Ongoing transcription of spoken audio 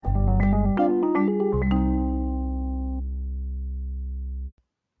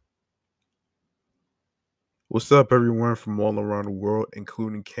What's up, everyone from all around the world,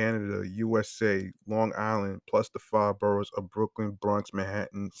 including Canada, USA, Long Island, plus the five boroughs of Brooklyn, Bronx,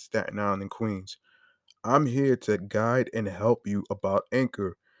 Manhattan, Staten Island, and Queens? I'm here to guide and help you about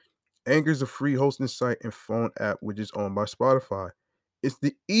Anchor. Anchor is a free hosting site and phone app which is owned by Spotify. It's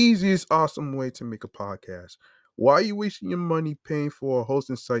the easiest, awesome way to make a podcast. Why are you wasting your money paying for a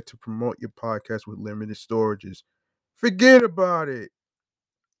hosting site to promote your podcast with limited storages? Forget about it.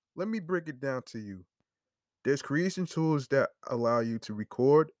 Let me break it down to you. There's creation tools that allow you to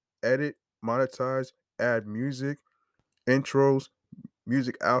record, edit, monetize, add music, intros,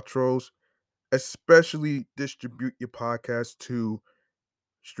 music outros, especially distribute your podcast to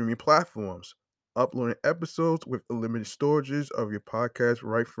streaming platforms. Uploading episodes with unlimited storages of your podcast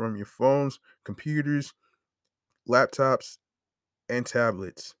right from your phones, computers, laptops, and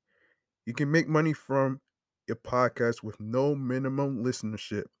tablets. You can make money from your podcast with no minimum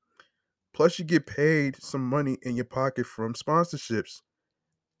listenership. Plus, you get paid some money in your pocket from sponsorships.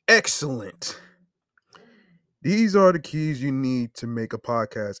 Excellent. These are the keys you need to make a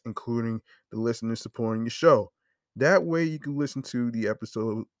podcast, including the listeners supporting your show. That way, you can listen to the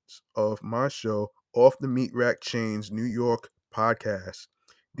episodes of my show, Off the Meat Rack Chain's New York podcast,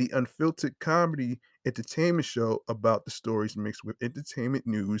 the unfiltered comedy entertainment show about the stories mixed with entertainment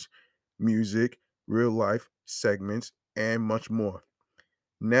news, music, real life segments, and much more.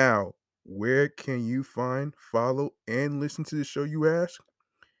 Now, where can you find, follow, and listen to the show, you ask?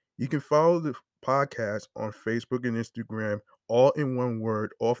 You can follow the podcast on Facebook and Instagram, all in one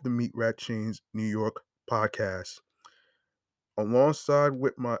word, Off the Meat Rat Chains New York podcast. Alongside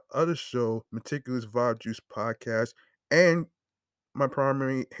with my other show, Meticulous Vibe Juice Podcast, and my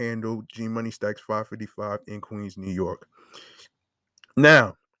primary handle, G Money Stacks 555 in Queens, New York.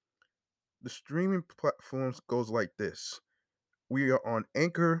 Now, the streaming platforms goes like this. We are on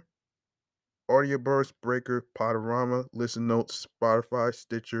Anchor, Audioburst, Breaker, Podorama, Listen Notes, Spotify,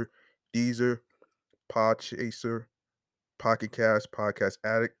 Stitcher, Deezer, Podchaser, Pocket Cast, Podcast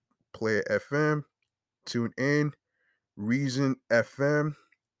Addict, Player FM, Tune In, Reason FM.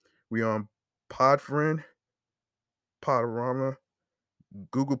 We on Podfriend, Podorama,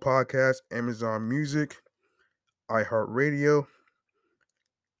 Google Podcasts, Amazon Music, iHeartRadio,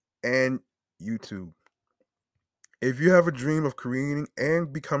 and YouTube. If you have a dream of creating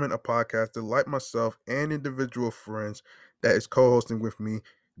and becoming a podcaster like myself and individual friends that is co-hosting with me,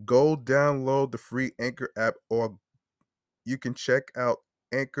 go download the free Anchor app, or you can check out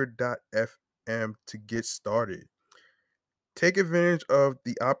anchor.fm to get started. Take advantage of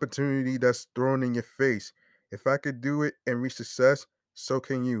the opportunity that's thrown in your face. If I could do it and reach success, so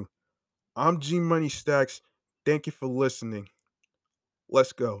can you. I'm G Money Stacks. Thank you for listening.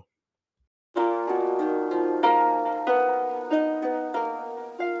 Let's go.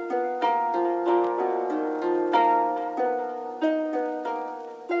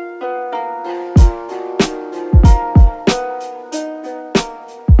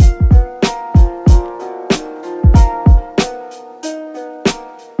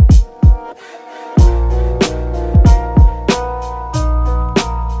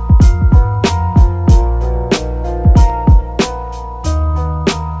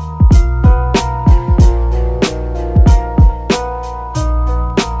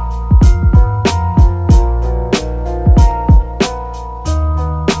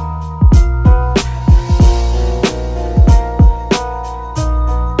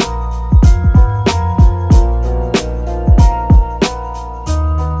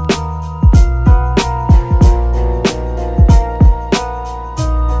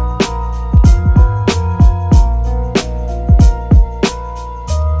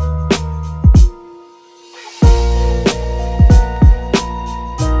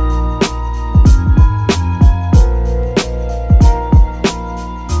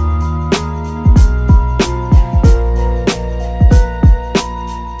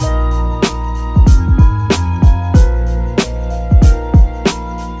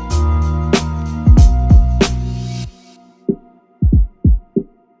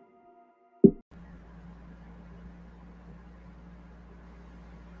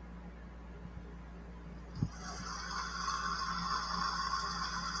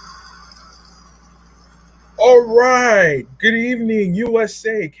 All right. Good evening,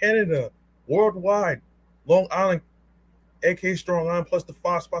 USA, Canada, worldwide, Long Island, aka Strong Island, plus the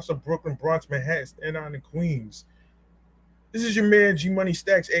five spots of Brooklyn, Bronx, Manhattan, Staten Island, and Queens. This is your man G Money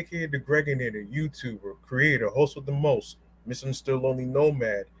Stacks, aka the Gregonator, YouTuber, creator, host with the most, misunderstood lonely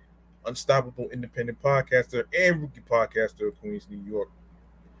nomad, unstoppable independent podcaster, and rookie podcaster of Queens, New York.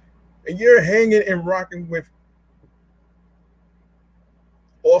 And you're hanging and rocking with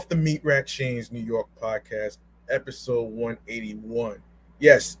Off the Meat Rat Chains New York podcast, episode 181.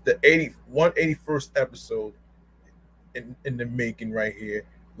 Yes, the 181st episode in the making right here.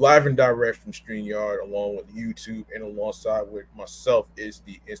 Live and direct from StreamYard, along with YouTube, and alongside with myself is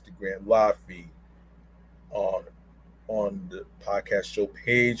the Instagram live feed on the podcast show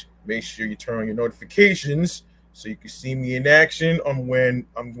page. Make sure you turn on your notifications so you can see me in action on when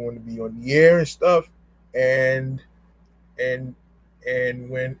I'm going to be on the air and stuff, and and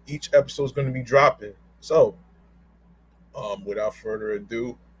when each episode is going to be dropping. So, without further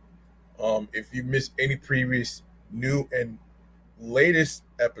ado, if you missed any previous new and latest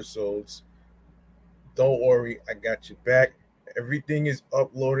episodes, don't worry, I got you back. Everything is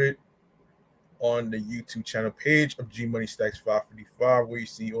uploaded on the YouTube channel page of G Money Stacks 555, where you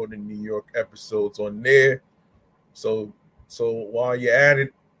see all the New York episodes on there. So while you're at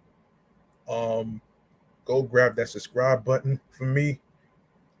it, go grab that subscribe button for me.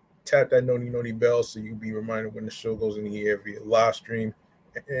 Tap that noni bell so you'll be reminded when the show goes in the air via live stream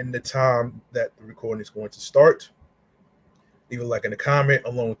and the time that the recording is going to start. Leave a like and a comment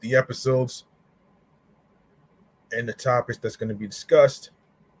along with the episodes and the topics that's going to be discussed.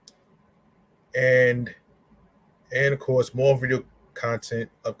 And of course, more video content,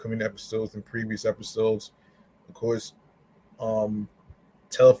 upcoming episodes and previous episodes. Of course,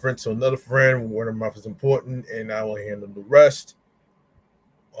 tell a friend to another friend. Word of mouth is important, and I will handle the rest.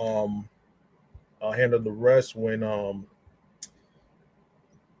 I'll handle the rest when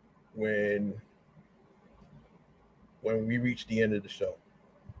we reach the end of the show.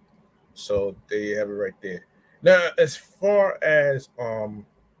 So there you have it right there. Now, as far as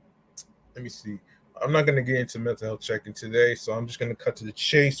let me see. I'm not gonna get into mental health checking today, so I'm just gonna cut to the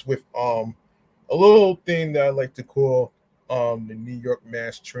chase with a little thing that I like to call the New York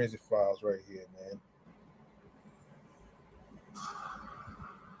Mass Transit Files right here, man.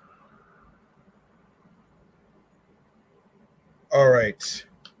 All right.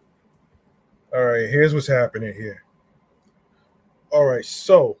 Here's what's happening here. All right,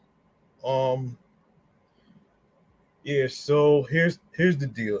 so yeah, so here's the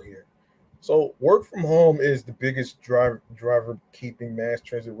deal here. So work from home is the biggest driver keeping mass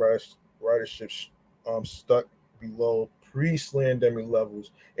transit ridership stuck below pre-slandemic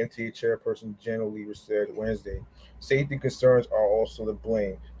levels, MTA chairperson Janet Lieber said Wednesday. Safety concerns are also to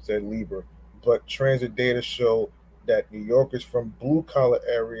blame, said Lieber, but transit data show that New Yorkers from blue-collar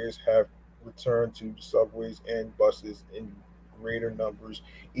areas have returned to subways and buses in greater numbers,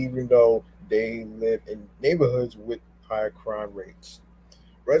 even though they live in neighborhoods with higher crime rates.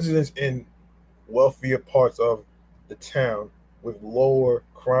 Residents in wealthier parts of the town with lower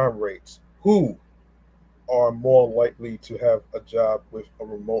crime rates, who are more likely to have a job with a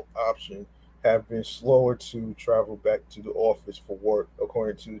remote option, have been slower to travel back to the office for work,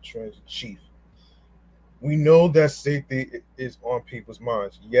 according to the transit chief. We know that safety is on people's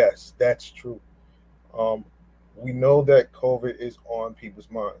minds. Yes, that's true. Um, we know that COVID is on people's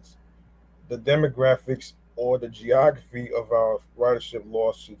minds. The demographics or the geography of our ridership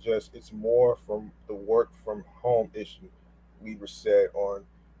loss suggests it's more from the work from home issue, Lieber said on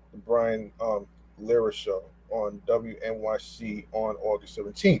the Brian Lira show on WNYC on August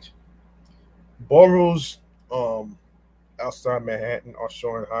 17th. Boroughs outside Manhattan are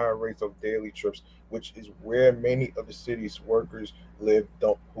showing higher rates of daily trips, which is where many of the city's workers live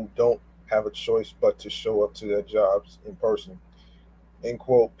who don't have a choice but to show up to their jobs in person. End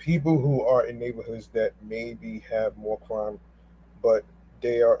quote. People who are in neighborhoods that maybe have more crime, but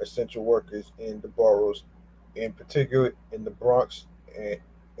they are essential workers in the boroughs, in particular in the Bronx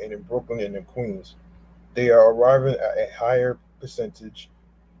and in Brooklyn and in Queens. They are arriving at a higher percentage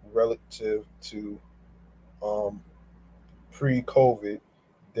relative to um, pre-COVID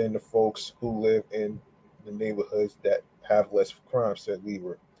than the folks who live in the neighborhoods that have less crime, said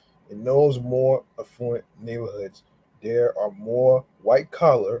Lieber. In those more affluent neighborhoods, there are more white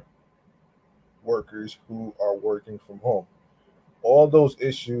collar workers who are working from home. All those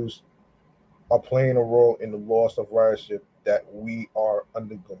issues are playing a role in the loss of ridership that we are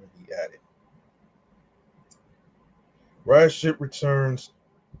undergoing at it. Ridership returns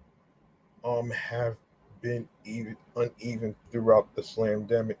have been uneven throughout the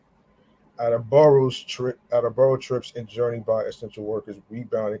slamdemic. Out of borough trips and journey by essential workers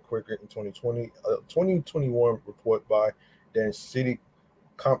rebounded quicker in 2020. A 2021 report by then City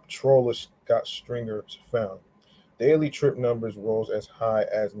Comptroller Scott Stringer found. Daily trip numbers rose as high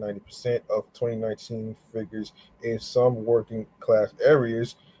as 90% of 2019 figures in some working class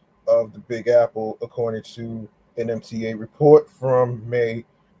areas of the Big Apple, according to an MTA report from May,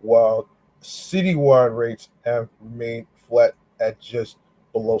 while citywide rates have remained flat at just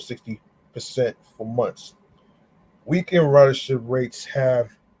below 60% for months. Weekend ridership rates have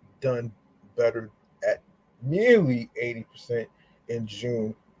done better at nearly 80% in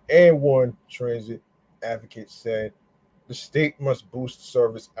June, and one transit advocate said the state must boost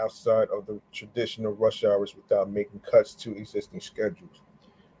service outside of the traditional rush hours without making cuts to existing schedules.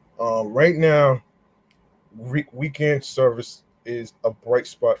 Right now, weekend service is a bright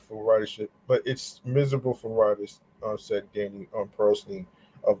spot for ridership, but it's miserable for riders, said Danny Pearlstein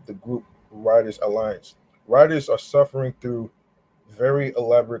of the group Riders Alliance. Riders are suffering through very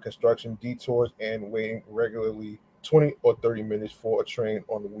elaborate construction detours and waiting regularly 20 or 30 minutes for a train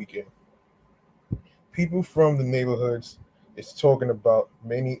on the weekend. People from the neighborhoods is talking about,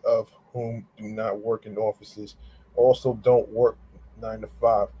 many of whom do not work in offices, also don't work 9 to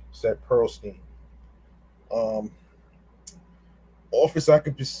 5, said Pearlstein. Um, Office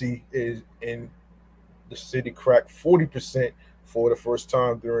occupancy is in the city cracked 40% for the first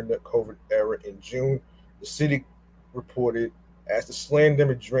time during the COVID era in June. The city reported as the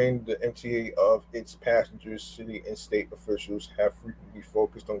slandemic drained the MTA of its passengers, city and state officials have frequently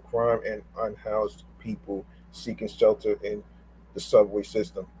focused on crime and unhoused people seeking shelter in the subway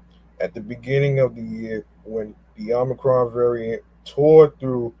system. At the beginning of the year, when the Omicron variant tore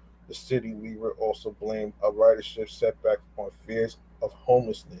through the city, Lever also blamed a ridership setback on fears of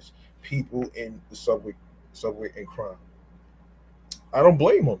homelessness, people in the subway and crime. I don't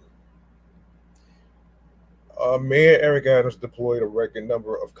blame him. Mayor Eric Adams deployed a record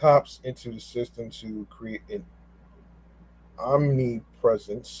number of cops into the system to create an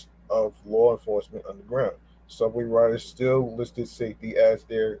omnipresence of law enforcement underground. Subway riders still listed safety as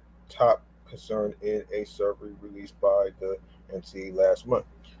their top concern in a survey released by the MTA last month.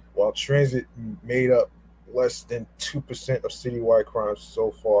 While transit made up less than 2% of citywide crimes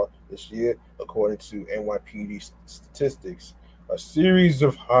so far this year, according to NYPD statistics, a series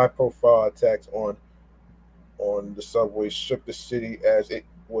of high profile attacks on the subway shook the city as it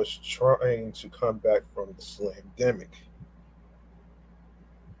was trying to come back from the slamdemic.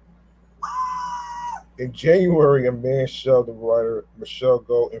 In January, a man shoved the rider Michelle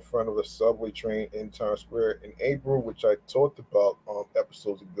Go in front of a subway train in Times Square. In April, which I talked about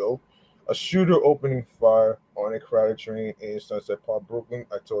episodes ago, a shooter opening fire on a crowded train in Sunset Park, Brooklyn.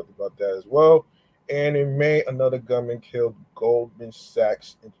 I talked about that as well. And in May, another gunman killed Goldman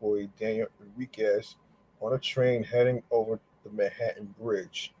Sachs employee Daniel Enriquez on a train heading over the Manhattan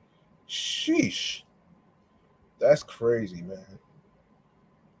Bridge. Sheesh, that's crazy, man.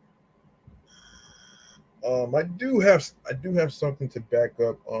 I do have something to back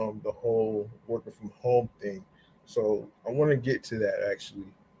up the whole working from home thing, so I want to get to that actually.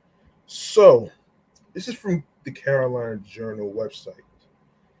 So this is from the Carolina Journal website.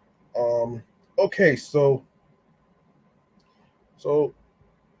 Um, okay, so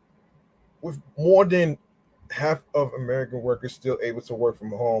with more than half of American workers still able to work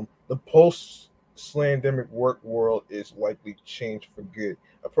from home, the post slandemic work world is likely to change for good.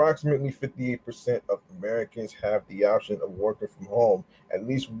 Approximately 58% of Americans have the option of working from home at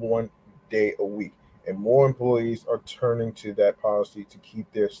least 1 day a week, and more employees are turning to that policy to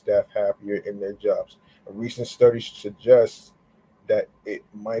keep their staff happier in their jobs. A recent study suggests that it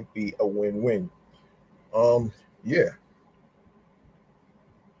might be a win win. Um, yeah,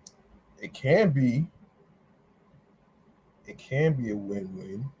 it can be. It can be a win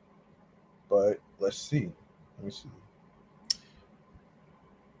win. But let's see. Let me see.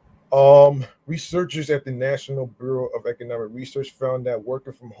 Researchers at the National Bureau of Economic Research found that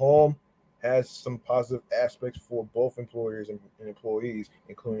working from home has some positive aspects for both employers and employees,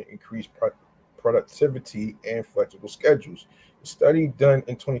 including increased productivity and flexible schedules. A study done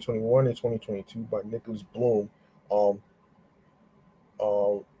in 2021 and 2022 by Nicholas Bloom, um,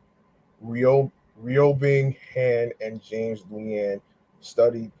 um, Rio, Riobing Han, and James Leanne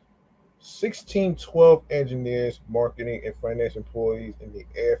studied 1612 engineers, marketing, and finance employees in the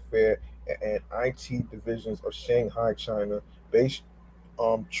airfare and IT divisions of Shanghai, China, based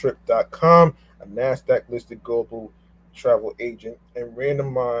Trip.com, a NASDAQ listed global travel agent, and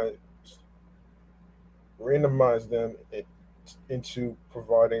randomized them into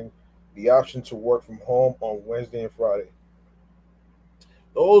providing the option to work from home on Wednesday and Friday.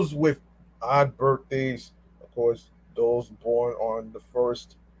 Those with odd birthdays, of course, those born on the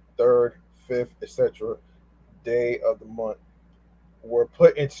first, third, fifth, etc., day of the month, were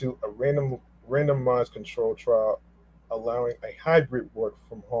put into a randomized control trial, allowing a hybrid work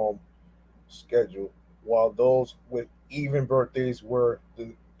from home schedule, while those with even birthdays were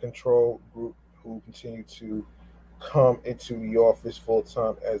the control group who continued to come into the office full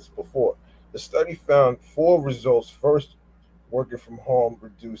time as before. The study found four results. First, working from home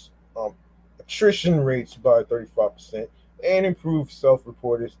reduced attrition rates by 35% and improved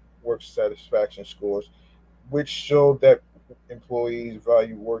self-reported work satisfaction scores, which showed that employees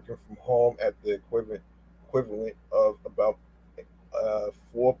value working from home at the equivalent of about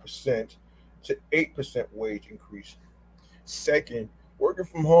 4% to 8% wage increase. Second, working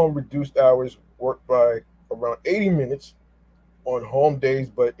from home reduced hours worked by around 80 minutes on home days,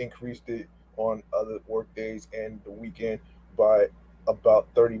 but increased it on other work days and the weekend by about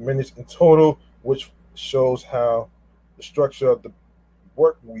 30 minutes in total, which shows how the structure of the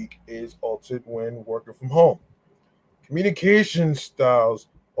work week is altered when working from home. Communication styles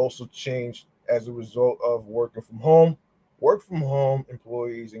also changed as a result of working from home. Work from home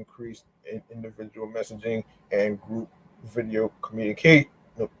employees increased in individual messaging and video communicate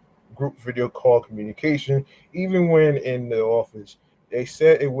no, group video call communication, even when in the office. They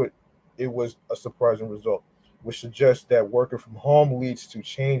said it was a surprising result, which suggests that working from home leads to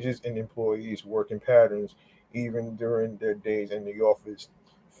changes in employees' working patterns, even during their days in the office.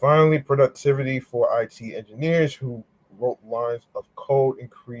 Finally, productivity for IT engineers who wrote lines of code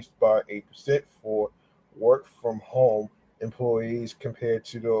increased by 8% for work from home employees compared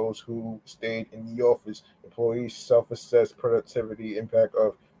to those who stayed in the office. Employees self assessed productivity impact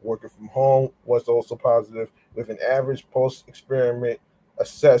of working from home was also positive, with an average post experiment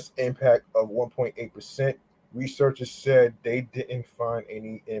assessed impact of 1.8%. Researchers said they didn't find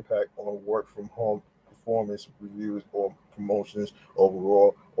any impact on work from home performance reviews or promotions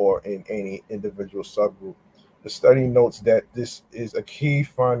overall or in any individual subgroup. The study notes that this is a key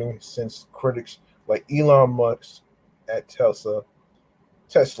finding since critics like Elon Musk at Tesla,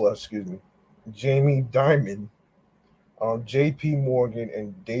 Jamie Dimon, J.P. Morgan,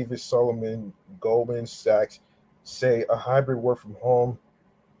 and David Solomon, Goldman Sachs, say a hybrid work from home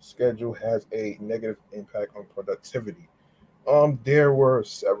schedule has a negative impact on productivity. There were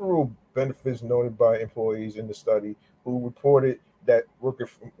several benefits noted by employees in the study who reported that working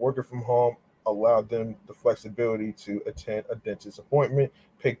from home allowed them the flexibility to attend a dentist appointment,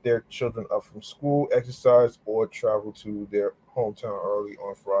 pick their children up from school, exercise, or travel to their hometown early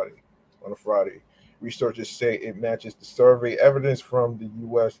on a Friday. Researchers say it matches the survey evidence from the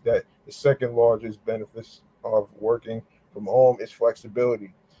U.S. that the second largest benefits of working from home is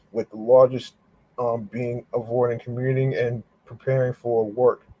flexibility, with the largest being avoiding commuting and preparing for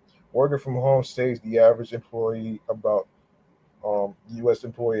work. Working from home saves the average employee about U.S.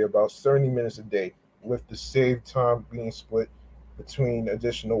 employee about 70 minutes a day, with the saved time being split between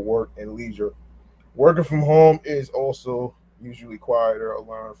additional work and leisure. Working from home is also usually quieter,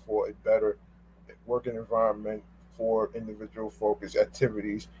 allowing for a better working environment for individual focused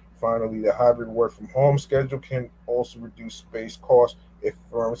activities. Finally, the hybrid work from home schedule can also reduce space costs if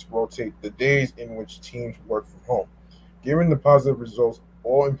firms rotate the days in which teams work from home. Given the positive results,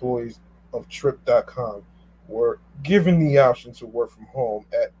 all employees of Trip.com were given the option to work from home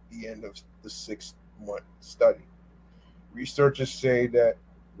at the end of the 6 month study. Researchers say that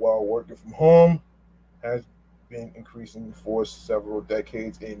while working from home has been increasing for several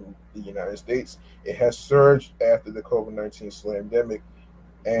decades in the United States, it has surged after the COVID-19 pandemic,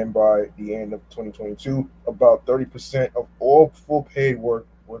 and by the end of 2022, about 30% of all full paid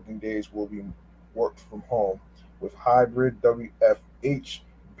working days will be worked from home, with hybrid WFH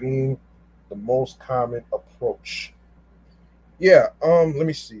being the most common approach. Yeah, let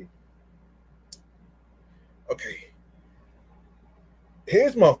me see. Okay,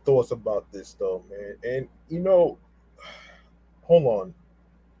 here's my thoughts about this though, man. And hold on.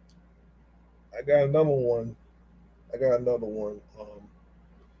 I got another one. I got another one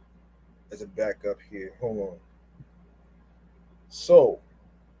as a backup here. Hold on. So,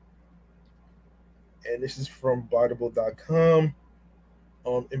 and this is from Bitable.com.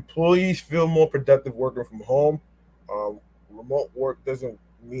 Employees feel more productive working from home. Remote work doesn't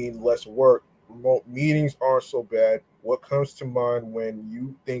mean less work. Remote meetings aren't so bad. What comes to mind when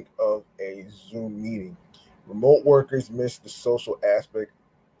you think of a Zoom meeting? Remote workers miss the social aspect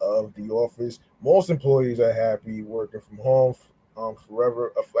of the office. Most employees are happy working from home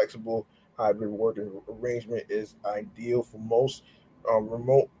forever. A flexible hybrid working arrangement is ideal for most.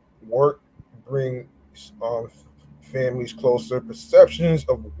 Remote work brings families closer. Perceptions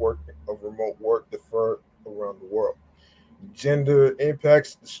of remote work differ around the world. Gender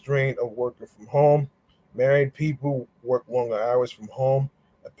impacts the strain of working from home. Married people work longer hours from home.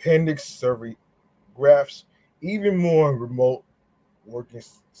 Appendix survey graphs. Even more remote working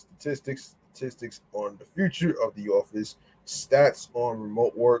statistics on the future of the office, stats on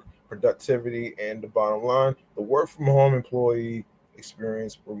remote work, productivity, and the bottom line. The work from home employee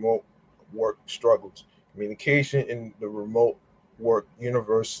experience remote work struggles. Communication in the remote work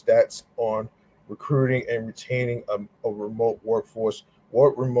universe, stats on recruiting and retaining a remote workforce.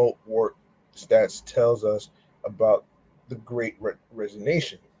 What remote work stats tells us about the great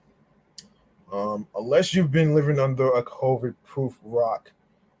resignation. Unless you've been living under a COVID proof rock,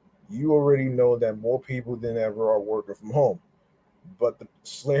 you already know that more people than ever are working from home. But the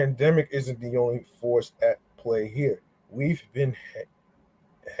slandemic isn't the only force at play here. We've been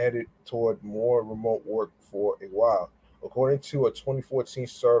headed toward more remote work for a while. According to a 2014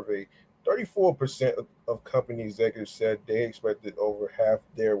 survey, 34% of company executives said they expected over half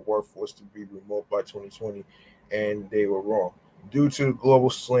their workforce to be remote by 2020, and they were wrong. Due to the global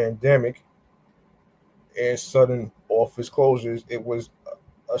slandemic and sudden office closures, it was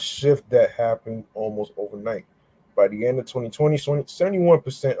a shift that happened almost overnight. By the end of 2020,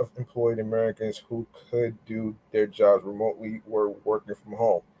 71% of employed Americans who could do their jobs remotely were working from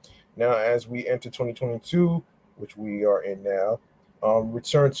home. Now, as we enter 2022, which we are in now,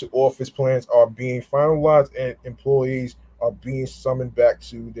 return to office plans are being finalized and employees are being summoned back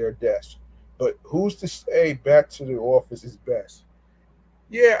to their desks. But who's to say back to the office is best?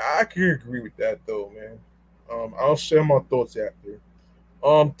 Yeah, I can agree with that though, man. I'll share my thoughts after.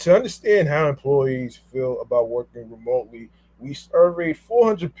 To understand how employees feel about working remotely, we surveyed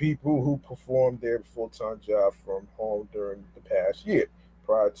 400 people who performed their full time job from home during the past year.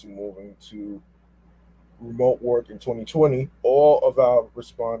 Prior to moving to remote work in 2020, all of our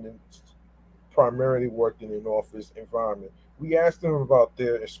respondents primarily worked in an office environment. We asked them about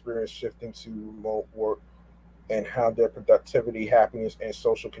their experience shifting to remote work and how their productivity, happiness, and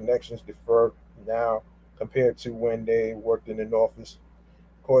social connections differ now compared to when they worked in an office.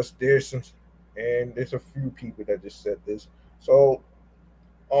 Of course, there's a few people that just said this. So,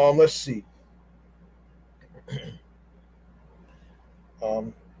 let's see.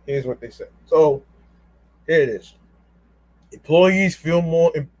 Um, Here's what they said. So here it is. Employees feel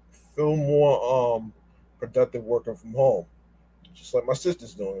more productive working from home, just like my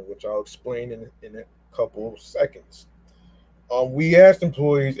sister's doing, which I'll explain in a couple of seconds. We asked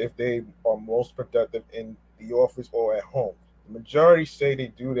employees if they are most productive in the office or at home. The majority say they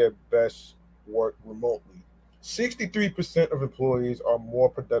do their best work remotely. 63% of employees are more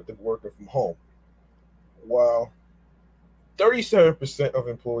productive working from home, while 37% of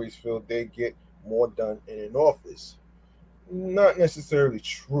employees feel they get more done in an office. Not necessarily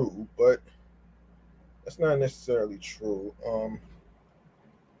true, but that's not necessarily true.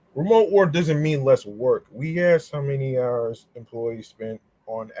 Remote work doesn't mean less work. We asked how many hours employees spend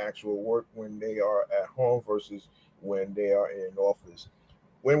on actual work when they are at home versus when they are in an office.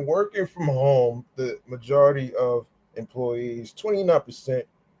 When working from home, the majority of employees, 29%,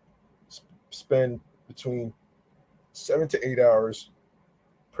 spend between 7 to 8 hours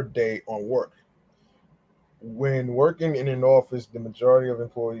per day on work. When working in an office, the majority of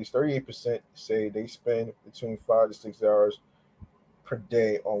employees, 38%, say they spend between 5 to 6 hours per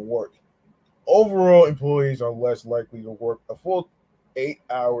day on work. Overall, employees are less likely to work a full 8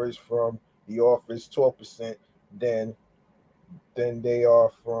 hours from the office, 12%, than they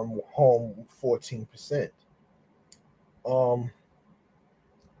are from home, 14%. Um,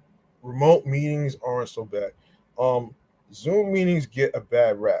 Remote meetings aren't so bad. Um, Zoom meetings get a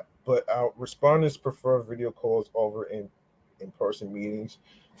bad rap, but our respondents prefer video calls over in-person meetings.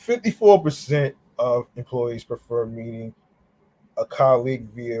 54% of employees prefer meeting a colleague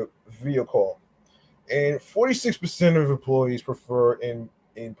via video call, and 46% of employees prefer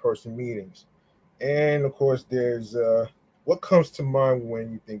in-person meetings. And of course, there's what comes to mind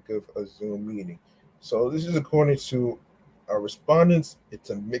when you think of a Zoom meeting. So this is according to our respondents.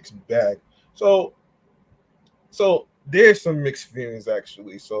 It's a mixed bag. So there's some mixed feelings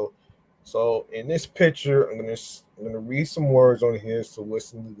actually. So in this picture, I'm gonna read some words on here. So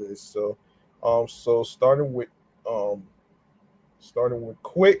listen to this. So um starting with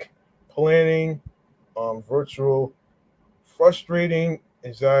quick, planning, virtual, frustrating,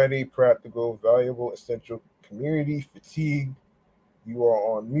 anxiety, practical, valuable, essential, community, fatigue. You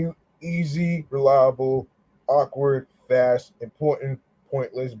are on mute, easy, reliable, awkward, fast, important,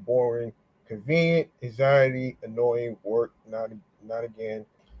 pointless, boring, convenient, anxiety, annoying, work, not again,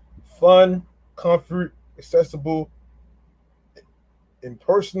 fun, comfort, accessible,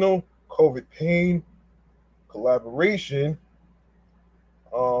 impersonal, COVID pain, collaboration,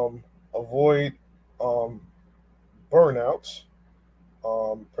 um, avoid um, burnout,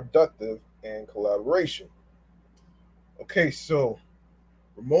 productive, and collaboration. Okay, so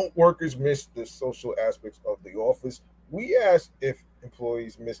remote workers miss the social aspects of the office. We asked if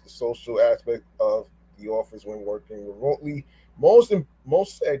employees miss the social aspect of the office when working remotely.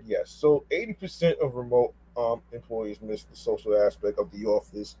 Most said yes. So 80% of remote employees miss the social aspect of the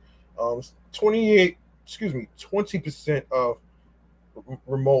office. 28, excuse me, 20% of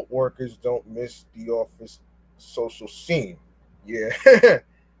remote workers don't miss the office social scene. Yeah.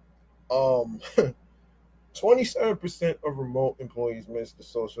 um 27% of remote employees miss the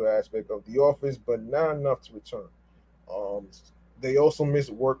social aspect of the office, but not enough to return. Um, they also miss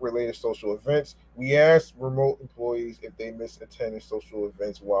work-related social events. We asked remote employees if they miss attending social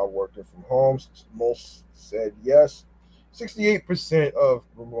events while working from home. Most said yes. 68% of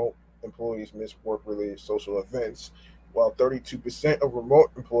remote employees miss work-related social events, while 32% of remote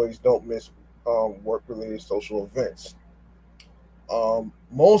employees don't miss work-related social events.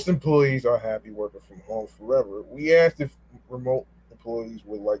 Most employees are happy working from home forever. We asked if remote employees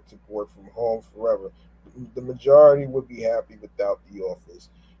would like to work from home forever. The majority would be happy without the office.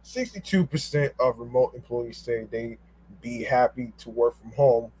 62% of remote employees say they'd be happy to work from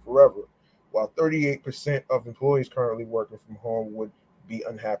home forever, while 38% of employees currently working from home would be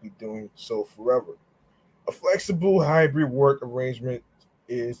unhappy doing so forever. A flexible hybrid work arrangement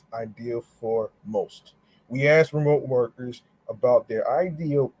is ideal for most. We asked remote workers about their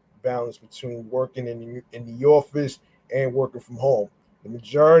ideal balance between working in the office and working from home. The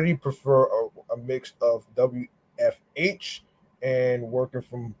majority prefer a mix of WFH and working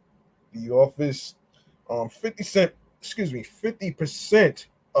from the office. 50%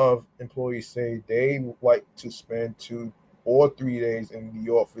 of employees say they like to spend 2 or 3 days in the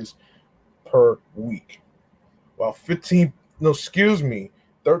office per week, while 15 no excuse me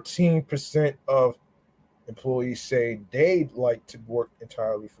 13% of employees say they'd like to work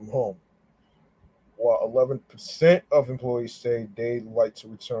entirely from home, while 11% of employees say they'd like to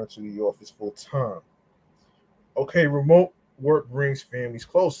return to the office full time. Okay, remote work brings families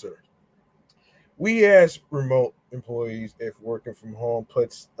closer. We ask remote employees if working from home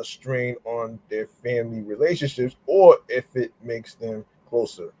puts a strain on their family relationships or if it makes them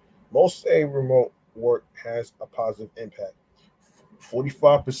closer. Most say remote work has a positive impact.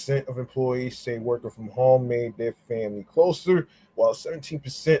 45% of employees say working from home made their family closer, while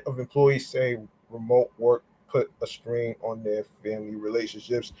 17% of employees say remote work put a strain on their family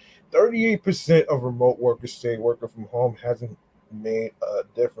relationships. 38% of remote workers say working from home hasn't made a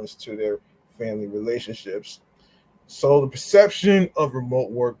difference to their family relationships. So the perception of remote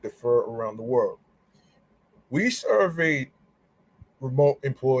work differ around the world. We surveyed remote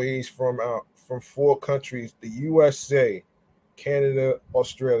employees from 4 countries: the USA, Canada,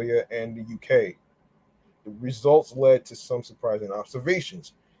 Australia, and the UK. The results led to some surprising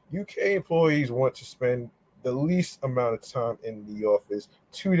observations. UK employees want to spend the least amount of time in the office,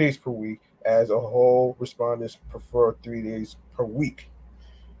 2 days per week. As a whole, respondents prefer 3 days per week.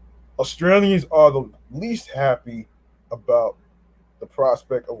 Australians are the least happy about the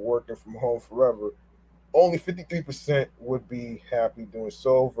prospect of working from home forever. Only 53% would be happy doing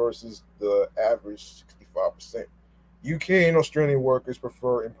so versus the average 65%. UK and Australian workers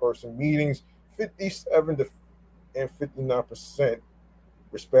prefer in person meetings, 57 to and 59%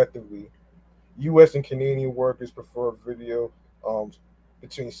 respectively. US and Canadian workers prefer video, um,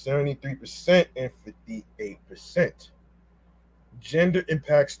 between 73% and 58%. Gender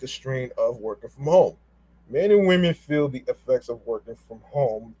impacts the strain of working from home. Men and women feel the effects of working from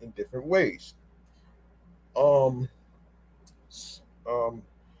home in different ways. Um, um,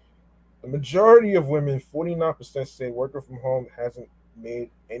 the majority of women, 49%, say working from home hasn't made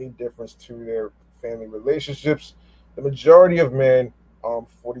any difference to their family relationships. The majority of men,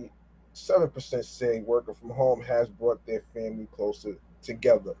 47%, say working from home has brought their family closer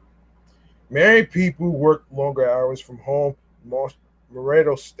together. Married people work longer hours from home.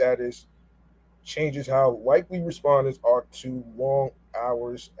 Marital status changes how likely respondents are to long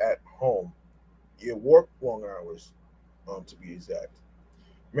hours at home. You work long hours, to be exact.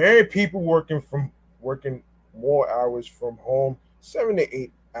 Married people working more hours from home, 7 to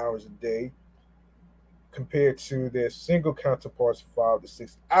 8 hours a day, compared to their single counterparts, 5 to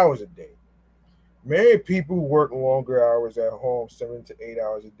 6 hours a day. Married people work longer hours at home, 7 to 8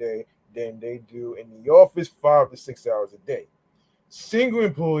 hours a day, than they do in the office, 5 to 6 hours a day. Single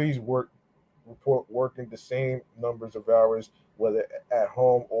employees report working the same numbers of hours, whether at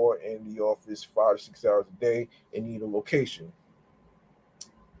home or in the office, 5 to 6 hours a day in either location.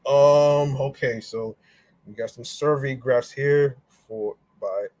 Okay, so we got some survey graphs here for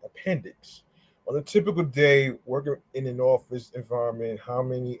by appendix. On a typical day working in an office environment, how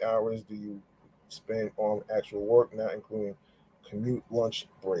many hours do you spend on actual work, not including commute, lunch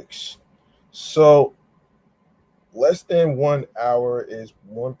breaks? So less than 1 hour is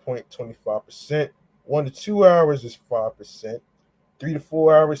 1.25%. 1 to 2 hours is 5%. 3 to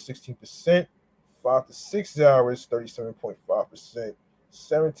 4 hours, 16%. 5 to 6 hours, 37.5%.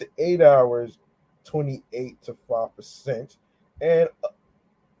 7 to 8 hours, 28 to 5%. And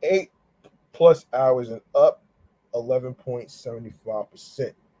 8 plus hours and up,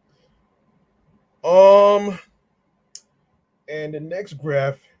 11.75%. Um, and the next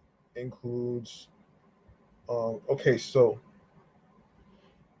graph includes okay, so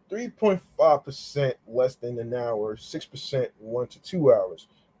 3.5% less than an hour, 6% 1 to 2 hours,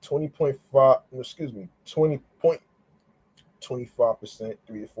 20.5, no, excuse me, 20.25%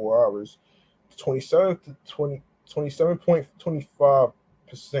 3 to 4 hours, 27 to 20,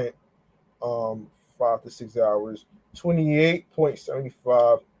 27.25% 5 to 6 hours,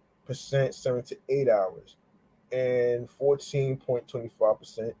 28.75% 7 to 8 hours, and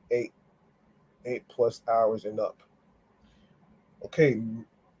 14.25% eight plus hours and up. Okay,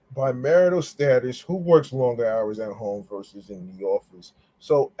 by marital status, who works longer hours at home versus in the office?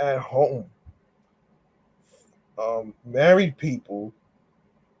 So at home, married people,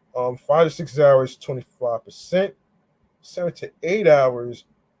 5 to 6 hours, 25%, 7 to 8 hours,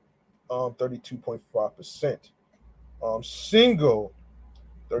 32.5%. Single,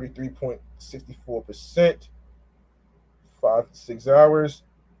 33.64%, 5 to 6 hours,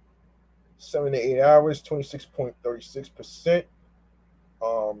 7 to 8 hours, 26.36%.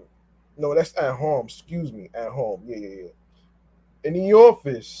 Um, no, that's at home. Excuse me, at home. Yeah, yeah, yeah. In the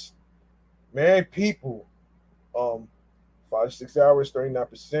office, married people, um, 5 to 6 hours,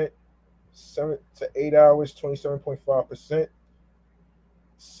 39%, 7 to 8 hours, 27.5%.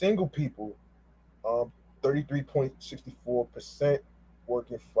 Single people, 33.64%,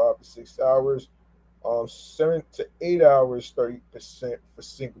 working 5 to 6 hours, 7 to 8 hours, 30% for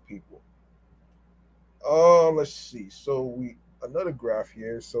single people. Let's see. So we another graph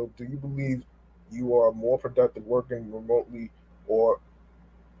here. So do you believe you are more productive working remotely or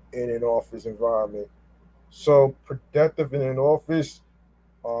in an office environment? So productive in an office,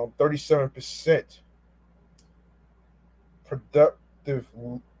 37%. Productive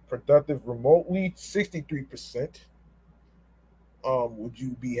productive remotely, 63%. Would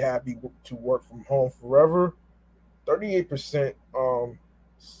you be happy to work from home forever? 38%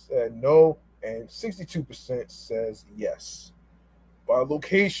 said no, and 62% says yes. By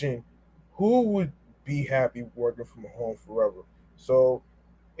location, who would be happy working from home forever? So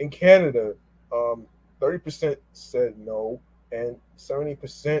in Canada, 30% said no, and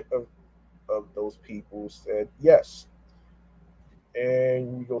 70% of those people said yes.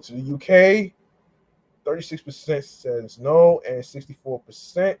 And we go to the UK, 36% says no, and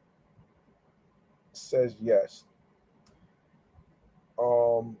 64% says yes.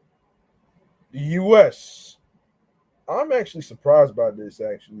 Um, the US, I'm actually surprised by this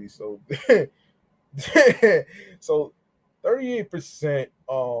actually. So so 38%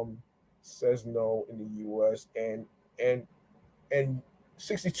 says no in the US, and and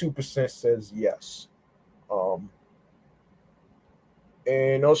 62% says yes. Um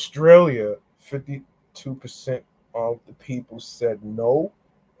in Australia, 52% of the people said no,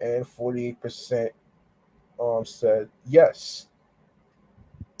 and 48% said yes.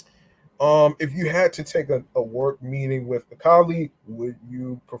 If you had to take a work meeting with a colleague, would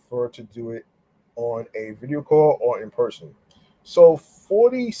you prefer to do it on a video call or in person? So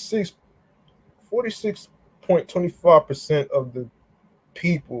 46.25% of the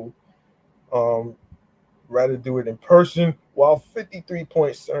people um, rather do it in person, while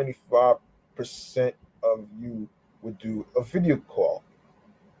 53.75% of you would do a video call.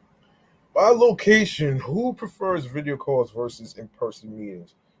 By location, who prefers video calls versus in person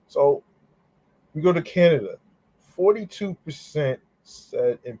meetings? So we go to Canada. 42%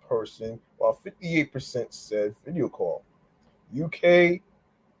 said in person, while 58% said video call. UK,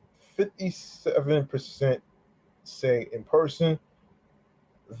 57% say in person,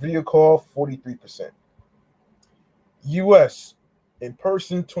 video call, 43%. US, in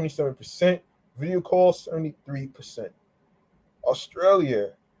person, 27%, video call, 73%.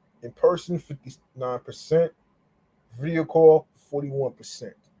 Australia, in person, 59%, video call,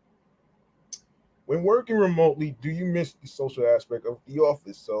 41%. When working remotely, do you miss the social aspect of the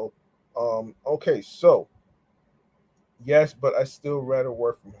office? So, okay, so yes, but I still rather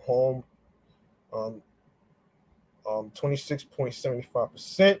work from home. Um,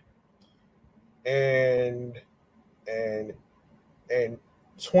 26.75%, and and and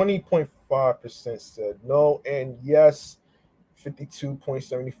 20.5% said no, and yes,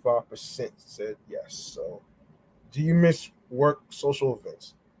 52.75% said yes. So, do you miss work social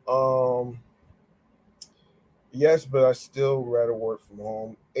events? Um, yes, but I still rather work from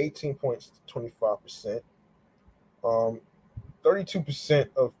home. 18.25%. Um, 32%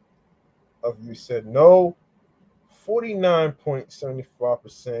 of you said no.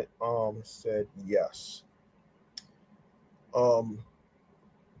 49.75% said yes. Um,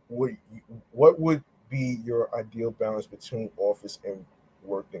 would what would be your ideal balance between office and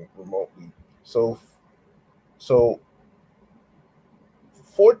working remotely? So so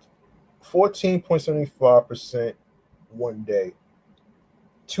four, 14.75% 1 day,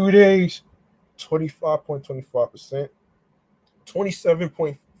 2 days 25.25%,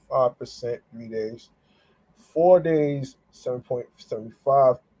 27.5% 3 days, 4 days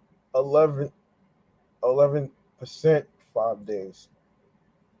 7.75, 11% 5 days.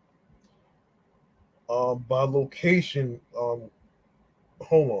 By location, hold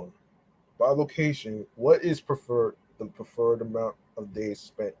on. By location, what is preferred? The preferred amount of days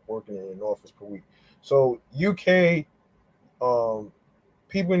spent working in an office per week. So UK, um,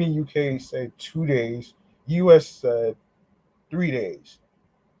 people in the UK say 2 days. US said 3 days.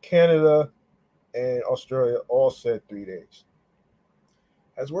 Canada and Australia all said 3 days.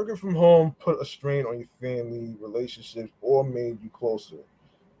 Has working from home put a strain on your family relationships or made you closer?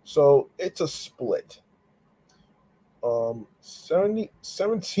 So it's a split.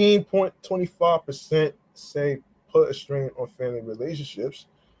 17.25% say put a strain on family relationships.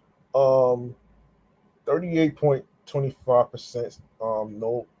 38.25%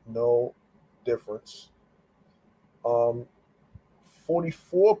 no difference.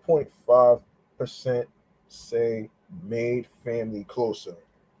 44.5% say made family closer.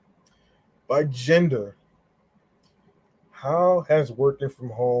 By gender, how has working from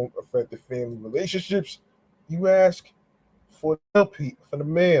home affected family relationships? You ask. For the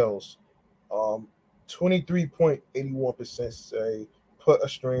males, 23.81% say put a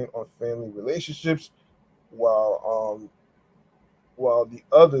strain on family relationships, while while the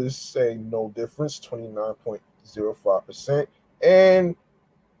others say no difference, 29.05%,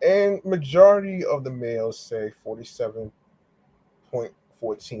 and majority of the males say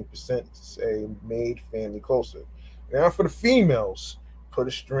 47.14% say made family closer. Now for the females, put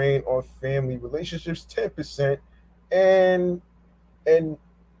a strain on family relationships, 10%, and and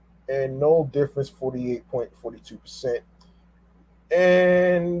and no difference 48.42%,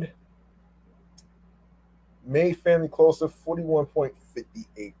 and made family closer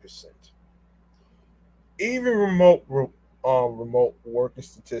 41.58%. Even remote working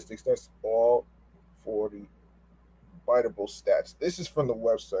statistics, that's all for the biteable stats. This is from the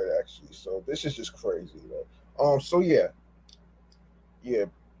website actually, so this is just crazy though. So yeah,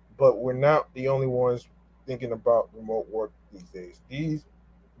 but we're not the only ones thinking about remote work these days.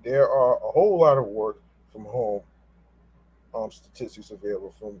 There are a whole lot of work from home statistics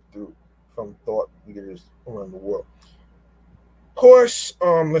available from thought leaders around the world. Of course,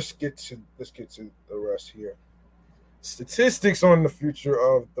 let's get to the rest here. Statistics on the future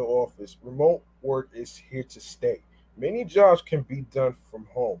of the office. Remote work is here to stay. Many jobs can be done from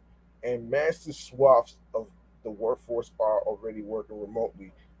home, and massive swaths of the workforce are already working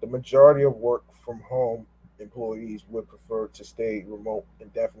remotely. The majority of work from home employees would prefer to stay remote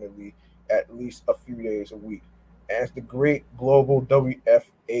indefinitely, at least a few days a week. As the great global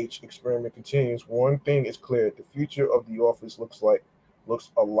WFH experiment continues, one thing is clear: the future of the office looks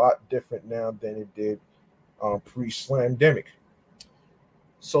a lot different now than it did pre-slamdemic.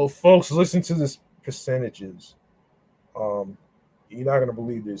 So, folks, listen to this percentages. Um, you're not gonna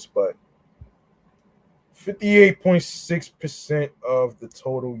believe this, but 58.6% of the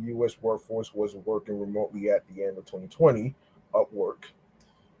total U.S. workforce was working remotely at the end of 2020. Upwork.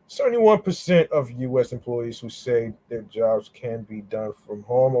 71% of U.S. employees who say their jobs can be done from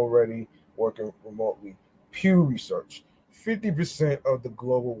home already working remotely. Pew Research. 50% of the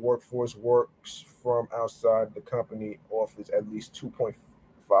global workforce works from outside the company office at least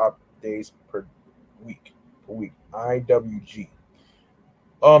 2.5 days week per week. IWG.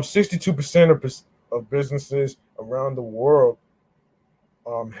 62% of businesses around the world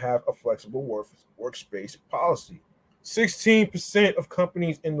have a flexible workspace policy. 16% of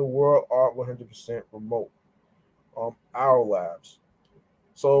companies in the world are 100% remote. Our labs.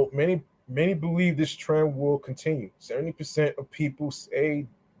 So many believe this trend will continue. 70% of people say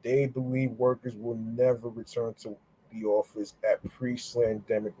they believe workers will never return to the office at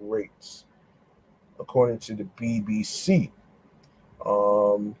pre-pandemic rates, according to the BBC.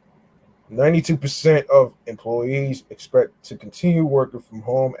 Um, 92% of employees expect to continue working from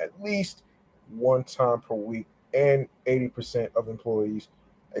home at least one time per week, and 80% of employees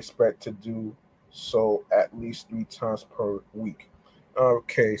expect to do so at least 3 times per week.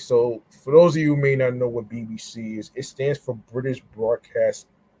 Okay, so for those of you who may not know what BBC is, it stands for British Broadcast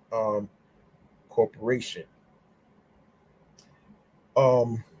um, Corporation.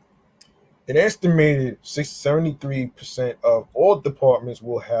 Um, an estimated 73% of all departments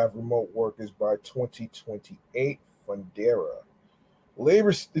will have remote workers by 2028. Fundera.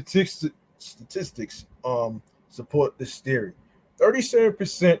 Labor statistics support this theory.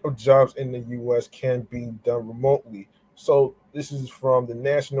 37% of jobs in the US can be done remotely. So this is from the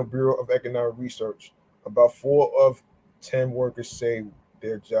National Bureau of Economic Research. About 4 of 10 workers say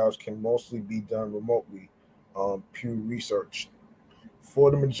their jobs can mostly be done remotely. Pew Research. For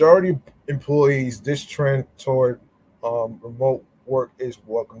the majority of employees, this trend toward remote work is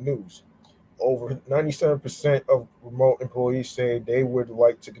welcome news. Over 97% of remote employees say they would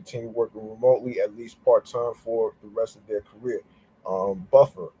like to continue working remotely at least part time for the rest of their career.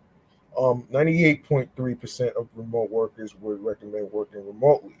 Buffer. 98.3% of remote workers would recommend working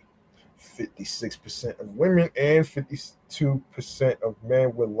remotely. 56% of women and 52% of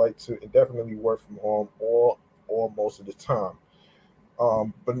men would like to indefinitely work from home all or most of the time.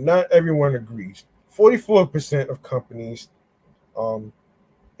 But not everyone agrees. 44% of companies um,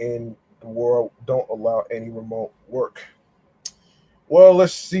 in the world don't allow any remote work. Well,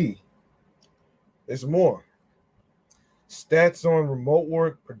 let's see. There's more. Stats on remote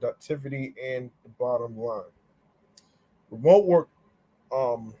work, productivity, and the bottom line. Remote work,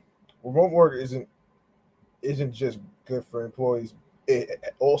 um, remote work isn't just good for employees. It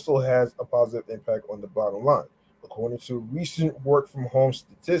also has a positive impact on the bottom line. According to recent work from home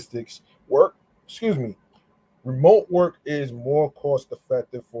statistics, excuse me, remote work is more cost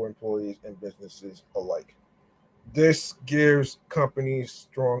effective for employees and businesses alike. This gives companies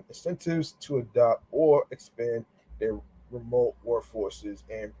strong incentives to adopt or expand their remote workforces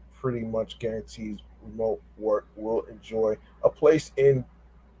and pretty much guarantees remote work will enjoy a place in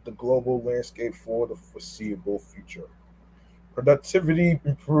the global landscape for the foreseeable future. Productivity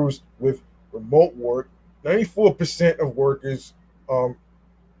improves with remote work. 94% of workers, um,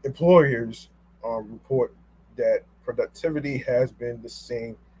 employers report that productivity has been the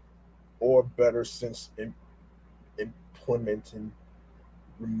same or better since implementing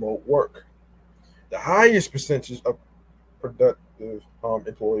remote work. The highest percentage of productive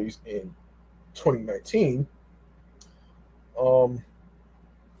employees in 2019, um,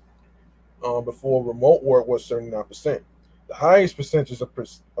 before remote work, was 79%. The highest percentage of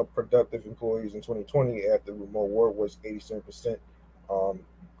productive employees in 2020 after remote work was 87%. Um,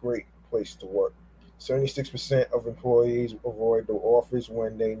 Great place to work. 76% of employees avoid the office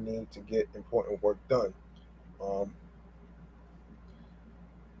when they need to get important work done. Um,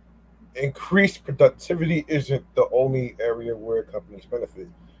 Increased productivity isn't the only area where companies benefit.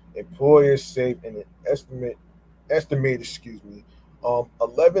 Employers save an estimated,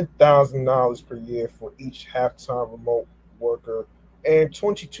 $11,000 per year for each half-time remote worker and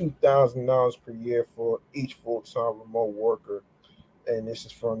 $22,000 per year for each full-time remote worker. And this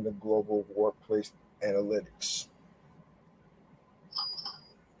is from the Global Workplace Analytics.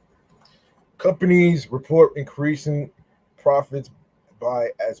 Companies report increasing profits by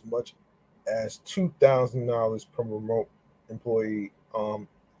as much as $2,000 per remote employee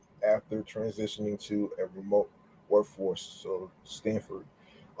after transitioning to a remote workforce. So Stanford,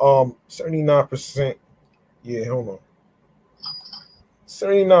 79%. Yeah, hold on.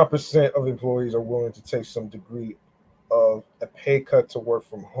 79% of employees are willing to take some degree of a pay cut to work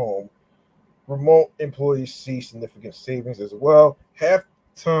from home. Remote employees see significant savings as well.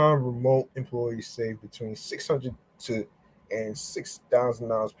 Half-time remote employees save between 600 to and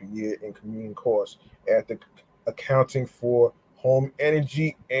 $6,000 per year in commuting costs after accounting for home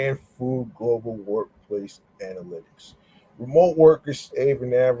energy and food. Global Workplace Analytics. Remote workers save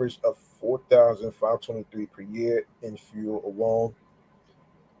an average of 4,523 per year in fuel alone.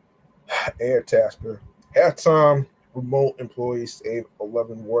 Air Tasker. Half-time remote employees save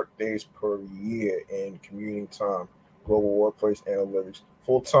 11 work days per year in commuting time. Global Workplace Analytics.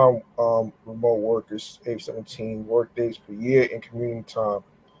 Full-time remote workers save 17 work days per year in commuting time.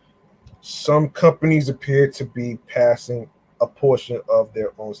 Some companies appear to be passing a portion of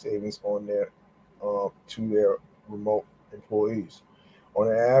their own savings on their to their remote employees. On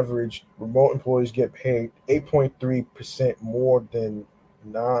average, remote employees get paid 8.3% more than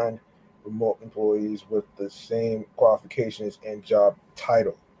non remote employees with the same qualifications and job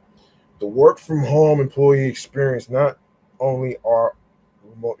title. The work from home employee experience, not only are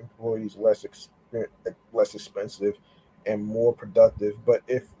remote employees less expensive and more productive, but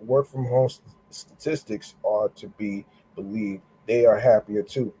if work from home statistics are to be believed, they are happier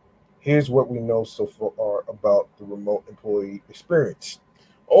too. Here's what we know so far about the remote employee experience.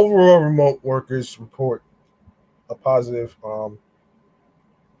 Overall, remote workers report a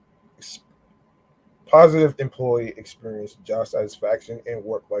Positive employee experience, job satisfaction, and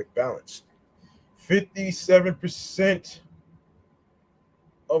work-life balance. 57%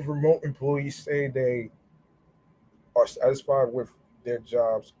 of remote employees say they are satisfied with their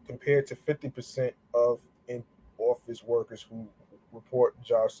jobs, compared to 50% of in office workers who report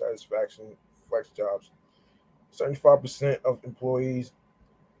job satisfaction, flex jobs. 75% of employees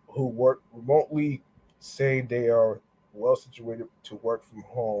who work remotely say they are well situated to work from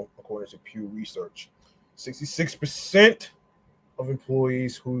home, according to Pew Research. 66% of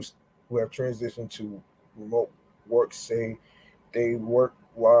employees who have transitioned to remote work say their work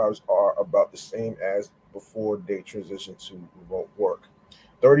lives are about the same as before they transitioned to remote work.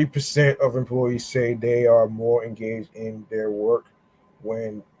 30% of employees say they are more engaged in their work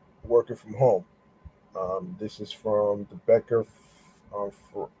when working from home. This is from the Becker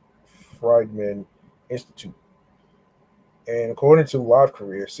Friedman Institute. And according to Live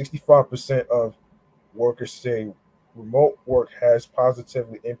Career, 65% of workers say remote work has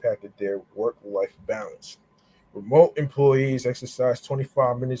positively impacted their work life balance. Remote employees exercise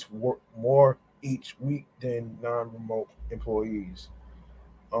 25 minutes more each week than non remote employees.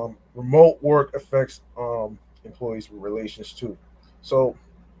 Remote work affects employees' relations too. So,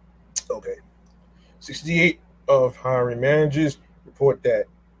 okay, 68 of hiring managers report that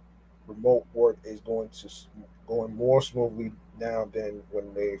remote work is going more smoothly now than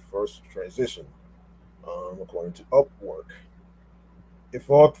when they first transitioned, according to Upwork. If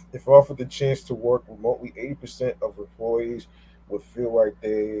offered the chance to work remotely, 80% of employees would feel like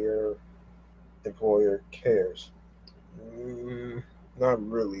their employer cares. Mm, not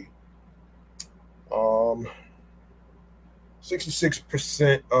really. Um,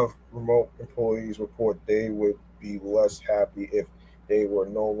 66% of remote employees report they would be less happy if they were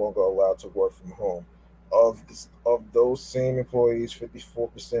no longer allowed to work from home. Of those same employees,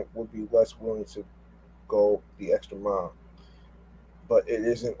 54% would be less willing to go the extra mile. But it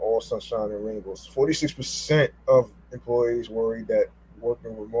isn't all sunshine and rainbows. 46% of employees worry that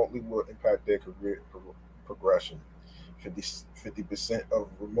working remotely will impact their career progression. 50% of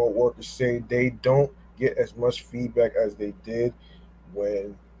remote workers say they don't get as much feedback as they did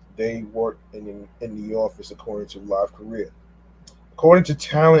when they worked in the office, according to Live Career. According to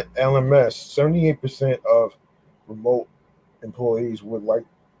Talent LMS, 78% of remote employees would like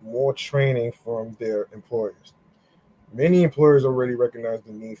more training from their employers. Many employers already recognize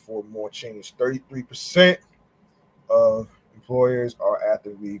the need for more change. 33% of employers are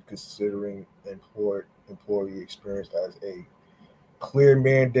actively considering employee experience as a clear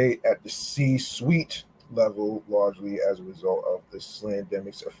mandate at the C-suite level, largely as a result of the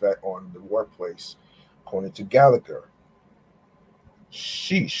slandemic's effect on the workplace, according to Gallagher.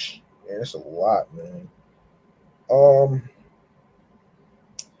 Sheesh, man, that's a lot, man. Um,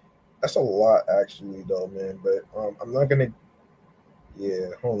 that's a lot actually, though, man. But I'm not gonna. Yeah,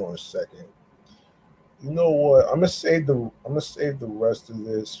 hold on a second. You know what? I'm gonna save the rest of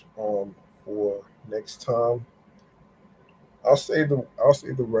this for next time. I'll save the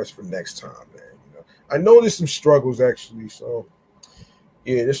rest for next time, man. I know there's some struggles actually. So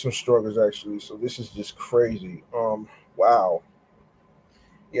yeah, there's some struggles actually. So this is just crazy. Wow.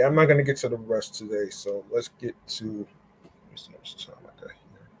 Yeah, I'm not gonna get to the rest today. So let's get to. Let me see how much time I got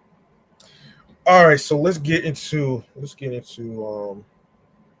here. All right, so let's get into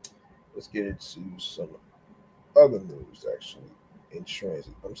some other news actually in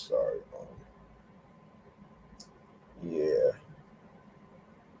transit. I'm sorry. Yeah.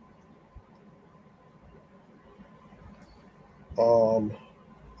 Um.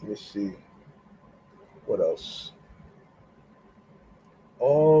 Let me see what else.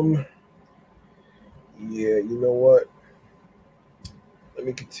 Um. Yeah. You know what? Let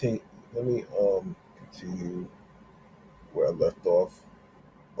me continue. Let me continue where I left off.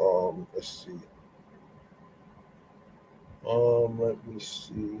 Let's see. Let me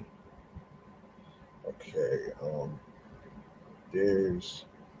see. Okay. There's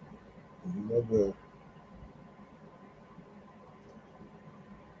another.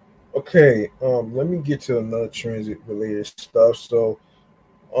 Okay. Let me get to another transit related stuff. So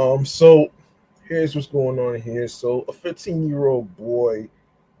here's what's going on here. So a 15-year-old boy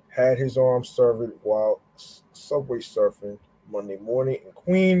had his arm severed while subway surfing Monday morning in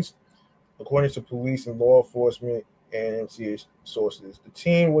Queens, according to police and law enforcement and MTA sources. The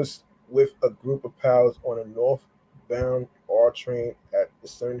teen was with a group of pals on a northbound R train at the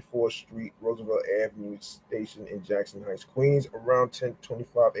 74th Street Roosevelt Avenue station in Jackson Heights, Queens, around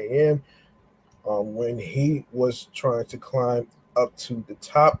 10:25 a.m. When he was trying to climb up to the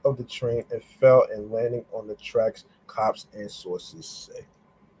top of the train and fell and landing on the tracks, cops and sources say.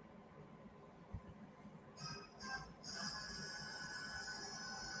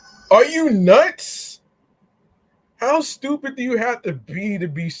 Are you nuts? How stupid do you have to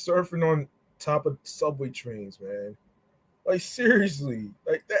be surfing on top of subway trains, man? Like seriously,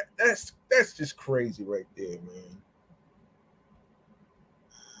 like that's just crazy right there, man.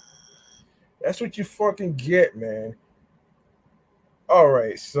 That's what you fucking get, man. All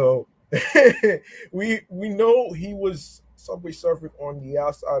right, so we know he was subway surfing on the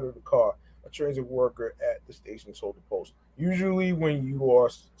outside of the car. A transit worker at the station told the Post. Usually, when you are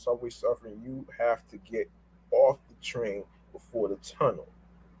subway surfing, you have to get off the train before the tunnel.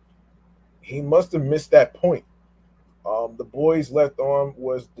 He must have missed that point. The boy's left arm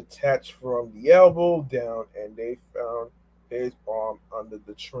was detached from the elbow down, and they found his arm under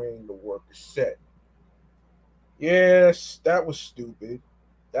the train. The worker said, "Yes, that was stupid.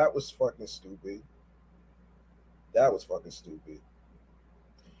 That was fucking stupid. That was fucking stupid."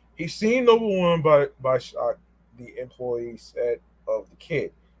 He seemed overwhelmed by shock, the employee said of the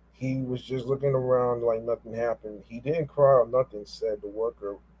kid. He was just looking around like nothing happened. He didn't cry or nothing, said the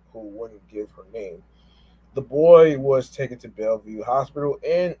worker who wouldn't give her name. The boy was taken to Bellevue Hospital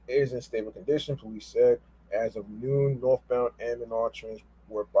and is in stable condition, police said. As of noon, northbound M&R trains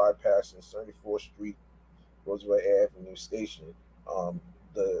were bypassing 74th Street, Roosevelt Avenue Station,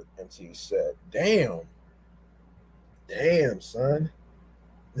 the MT said. Damn. Damn, son.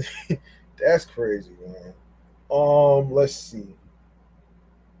 That's crazy, man. Let's see.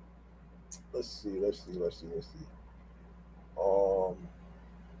 Let's see. Um,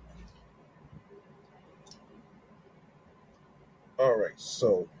 all right,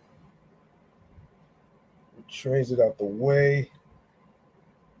 so we trains it out the way.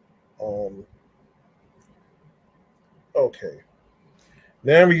 Um, okay.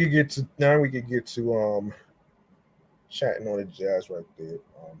 Now we can get to chatting on the jazz right there.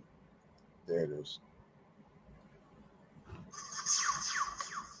 There it is.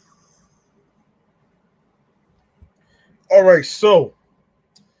 All right, so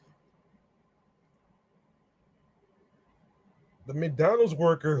the McDonald's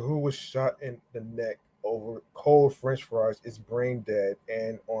worker who was shot in the neck over cold French fries is brain dead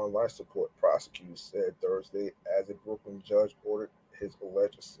and on life support, prosecutors said Thursday as a Brooklyn judge ordered his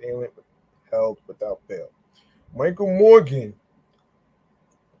alleged assailant held without bail. Michael Morgan,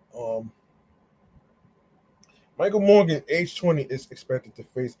 um, Michael Morgan, age 20, is expected to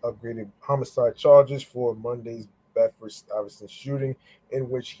face upgraded homicide charges for Monday's Bedford Stuyvesant shooting, in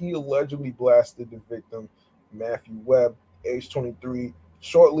which he allegedly blasted the victim, Matthew Webb, age 23,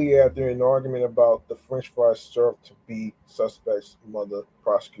 shortly after an argument about the French fries served to be suspect's mother,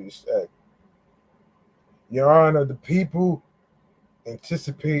 prosecutors said. Your Honor, the people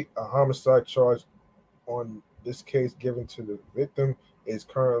anticipate a homicide charge on this case given to the victim is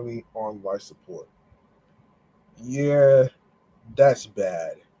currently on life support. Yeah, that's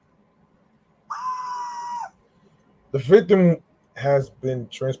bad. The victim has been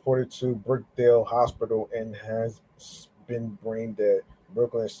transported to Brookdale Hospital and has been brain dead.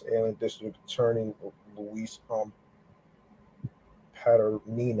 Brooklyn's Alien District Attorney Luis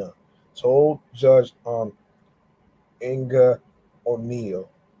Paternina told Judge Inga O'Neill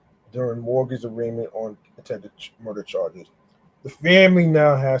during Morgan's arraignment on attempted murder charges. The family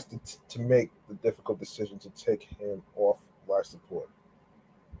now has to make the difficult decision to take him off life support.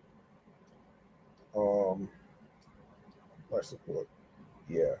 Um, life support.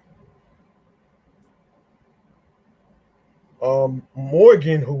 Yeah.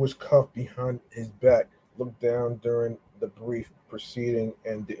 Morgan, who was cuffed behind his back, looked down during the brief proceeding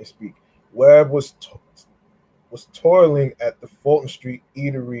and didn't speak. Webb was toiling at the Fulton Street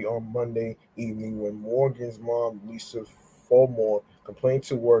Eatery on Monday evening when Morgan's mom, Lisa Fulmore, complained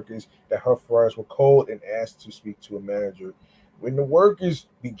to workers that her fries were cold and asked to speak to a manager. When the workers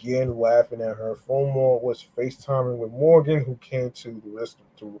began laughing at her, Fulmore was FaceTiming with Morgan, who came to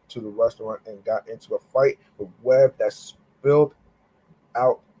the restaurant and got into a fight with Webb that spilled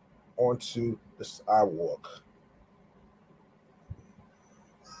out onto the sidewalk.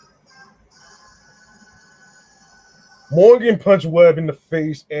 Morgan punched Webb in the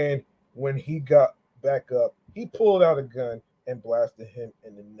face, and when he got back up, he pulled out a gun and blasted him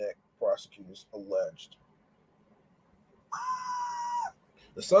in the neck, prosecutors alleged.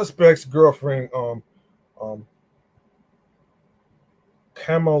 The suspect's girlfriend, um,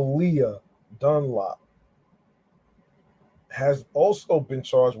 Camelia Dunlop, has also been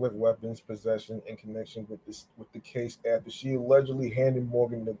charged with weapons possession in connection with the case after she allegedly handed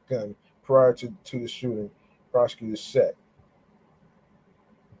Morgan the gun prior to the shooting. Prosecutors said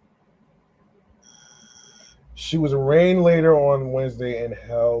she was arraigned later on Wednesday and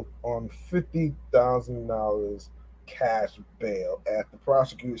held on $50,000 cash bail after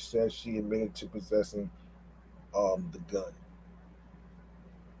prosecutors said she admitted to possessing the gun.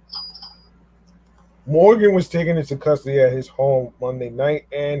 Morgan was taken into custody at his home Monday night,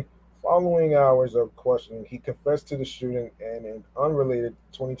 and following hours of questioning, he confessed to the shooting and an unrelated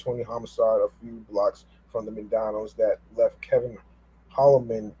 2020 homicide a few blocks from the McDonald's that left Kevin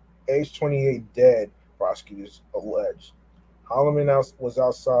Holloman, age 28, dead, prosecutors alleged. Holloman was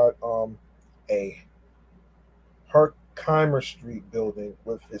outside a Herkimer Street building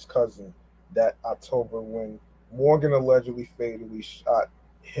with his cousin that October when Morgan allegedly fatally shot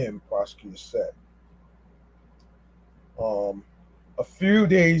him, prosecutors said. Um, a few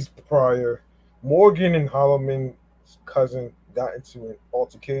days prior, Morgan and Holloman's cousin got into an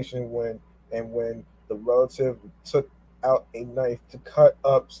altercation when the relative took out a knife to cut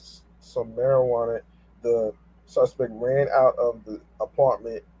up some marijuana. The suspect ran out of the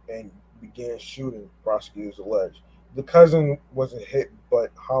apartment and began shooting, prosecutors allege. The cousin wasn't hit,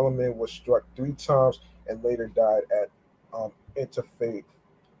 but Holloman was struck 3 times and later died at Interfaith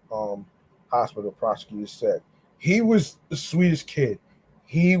um, Hospital, prosecutors said. He was the sweetest kid.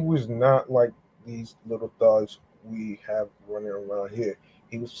 He was not like these little thugs we have running around here.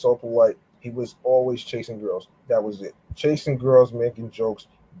 He was so polite. He was always chasing girls. That was it. Chasing girls, making jokes.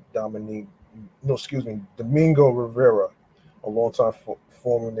 Dominique, no, excuse me, Domingo Rivera, a longtime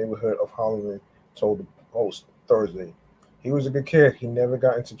former neighborhood of Hollywood, told the Post Thursday. He was a good kid. He never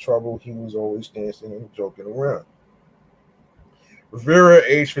got into trouble. He was always dancing and joking around. Rivera,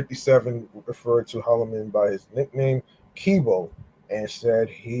 age 57, referred to Holloman by his nickname Kibo and said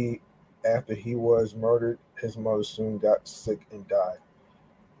after he was murdered, his mother soon got sick and died.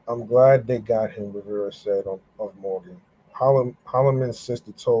 I'm glad they got him, Rivera said of Morgan. Holloman's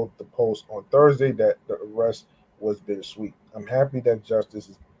sister told the Post on Thursday that the arrest was bittersweet. I'm happy that justice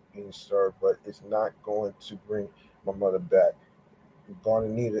is being served, but it's not going to bring my mother back. Gonna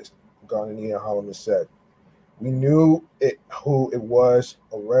need it, Holloman said. We knew who it was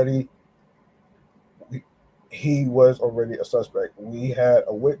already. He was already a suspect. We had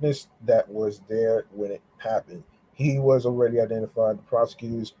a witness that was there when it happened. He was already identified. The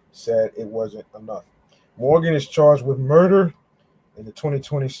prosecutors said it wasn't enough. Morgan is charged with murder in the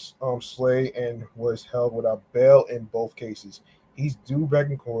 2020 slay and was held without bail in both cases. He's due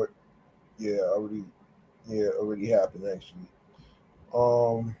back in court. Already happened actually.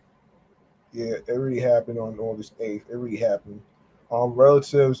 Um, Yeah, it already happened on August 8th. It already happened.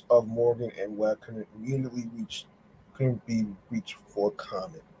 Relatives of Morgan and Webb couldn't be reached for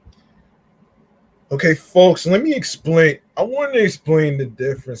comment. Okay, folks, let me explain. I want to explain the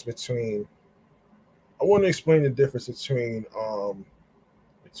difference between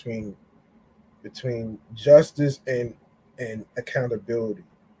between justice and accountability.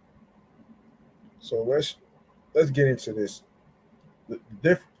 So let's get into this.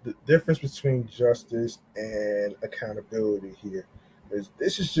 The difference between justice and accountability here is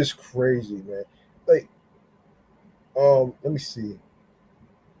this is just crazy, man. Like, let me see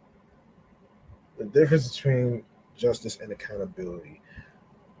the difference between justice and accountability.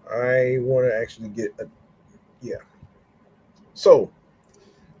 I want to actually get a yeah. So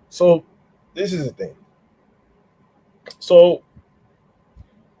so this is the thing. So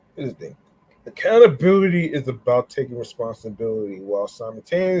this is the thing. Accountability is about taking responsibility while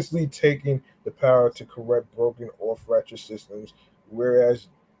simultaneously taking the power to correct broken or fractured systems, whereas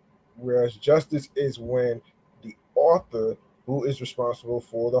justice is when the author who is responsible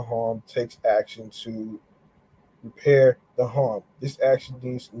for the harm takes action to repair the harm. This action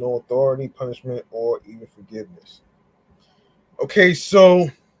needs no authority, punishment, or even forgiveness. Okay, so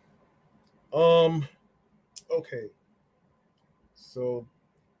um okay. So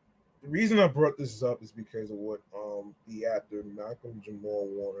the reason I brought this up is because of what the actor Malcolm Jamal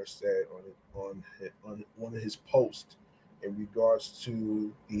Warner said on one of his posts in regards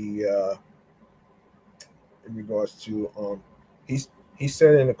to the in regards to he's he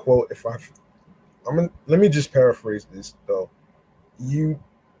said in a quote, if I'm gonna, let me just paraphrase this though. You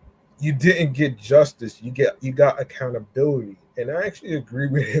you didn't get justice, you got accountability. And I actually agree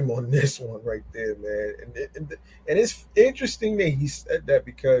with him on this one right there, man. And it's interesting that he said that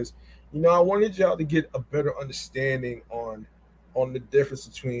because I wanted y'all to get a better understanding on the difference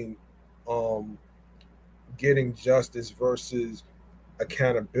between um getting justice versus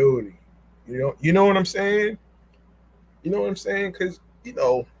accountability. You know what I'm saying? You know what I'm saying? Because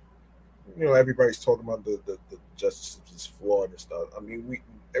everybody's talking about the justice system is flawed and stuff. I mean, we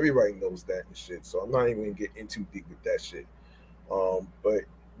everybody knows that and shit. So I'm not even gonna get in too deep with that shit. But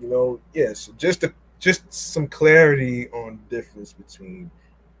yes, just some clarity on the difference between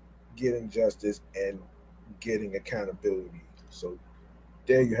getting justice and getting accountability. So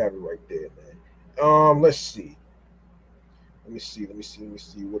there you have it right there, man. Let's see. Let me see.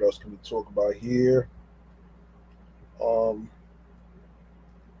 What else can we talk about here? Um,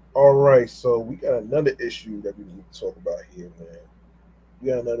 all right. So we got another issue that we need to talk about here, man. We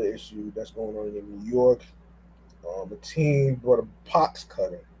got another issue that's going on in New York. A teen brought a box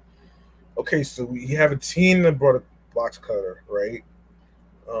cutter. Okay, so we have a teen that brought a box cutter, right?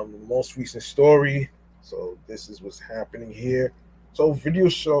 The most recent story. So this is what's happening here. So video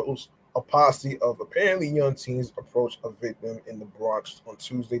shows a posse of apparently young teens approach a victim in the Bronx on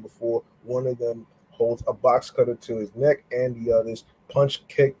Tuesday before one of them holds a box cutter to his neck and the others punch,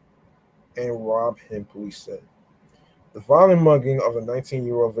 kick, and rob him, police said. The violent mugging of a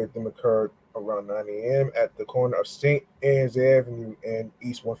 19-year-old victim occurred around 9 a.m. at the corner of St. Anne's Avenue and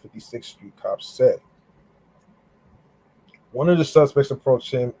East 156th Street, cops said. One of the suspects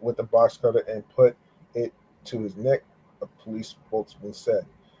approached him with a box cutter and put it to his neck, a police spokesman said.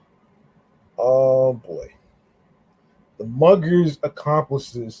 Oh boy. The mugger's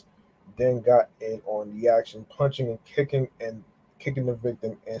accomplices then got in on the action, punching and kicking the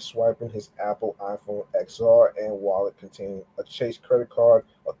victim and swiping his Apple iPhone XR and wallet containing a Chase credit card,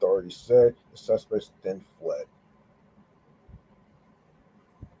 authorities said. The suspects then fled.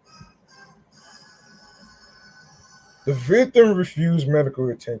 The victim refused medical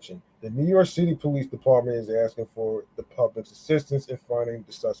attention. The New York City Police Department is asking for the public's assistance in finding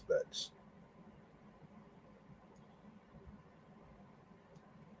the suspects.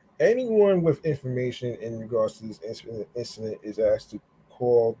 Anyone with information in regards to this incident is asked to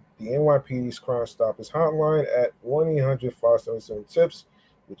call the NYPD's Crime Stoppers hotline at 1-800-577-TIPS,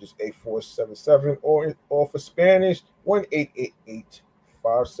 which is 8477, or for Spanish,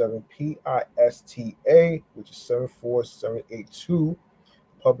 1-888-57-PISTA, which is 74782.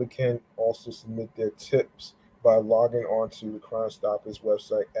 Public can also submit their tips by logging on to the Crime Stoppers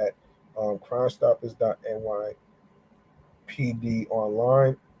website at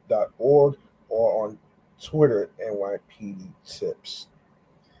crimestoppers.nypdonline.org or on Twitter NYPD tips.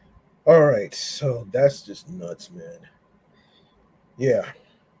 All right, so that's just nuts, man. Yeah.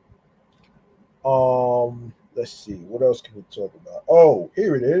 Let's see. What else can we talk about? Oh,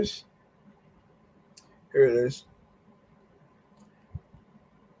 here it is. Here it is.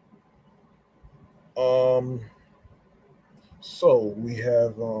 Um, so we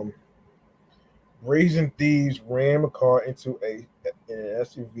have brazen thieves ram a car into in an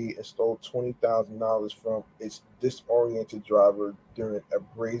SUV and stole $20,000 from its disoriented driver during a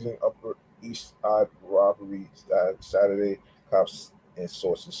brazen Upper East Side robbery Saturday, cops and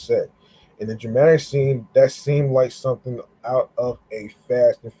sources said. In the dramatic scene that seemed like something out of a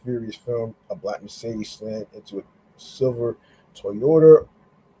Fast and Furious film, a black Mercedes slammed into a silver Toyota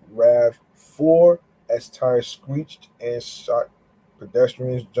RAV4 as tires screeched and shot.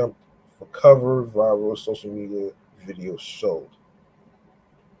 Pedestrians jumped for cover, viral social media video showed.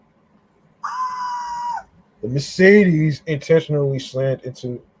 The Mercedes intentionally slammed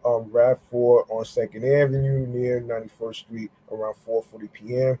into RAV4 on 2nd Avenue near 91st Street around 4:40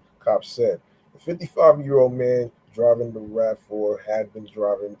 p.m., cops said. The 55-year-old man driving the RAV4 had been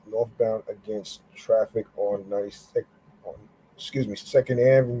driving northbound against traffic on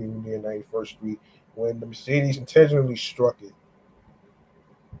 2nd Avenue near 91st Street when the Mercedes intentionally struck it.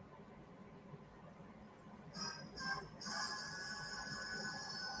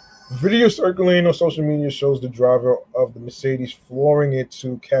 Video circulating on social media shows the driver of the Mercedes flooring it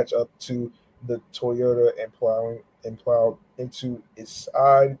to catch up to the Toyota and plowed into its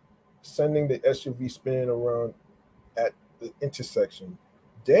side, sending the SUV spinning around at the intersection.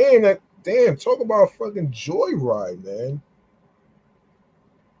 Damn, talk about a fucking joyride, man.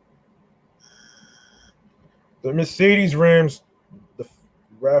 The Mercedes rams the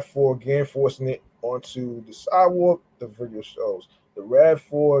RAV4 again, forcing it onto the sidewalk, the video shows. The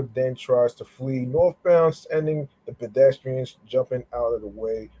RAV4 then tries to flee northbound, sending the pedestrians jumping out of the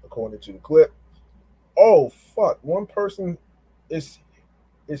way, according to the clip. Oh, fuck. One person is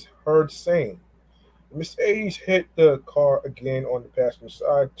heard saying, the Mercedes hit the car again on the passenger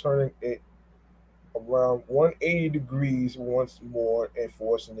side, turning it around 180 degrees once more and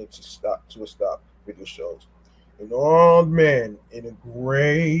forcing it to a stop, video shows. An armed man in a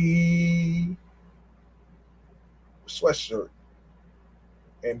gray sweatshirt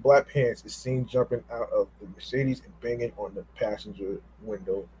and black pants is seen jumping out of the Mercedes and banging on the passenger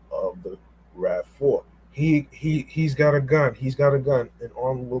window of the RAV4. He's got a gun. He's got a gun. An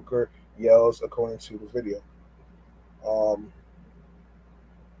armed looker yells according to the video. Um,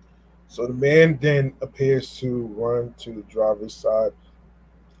 so the man then appears to run to the driver's side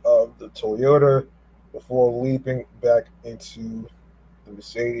of the Toyota. before leaping back into the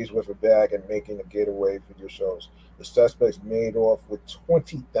Mercedes with a bag and making a getaway. Video shows the suspects made off with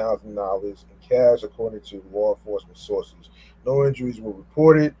 $20,000 in cash, according to law enforcement sources. No injuries were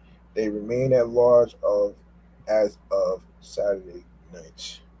reported. They remain at large of as of Saturday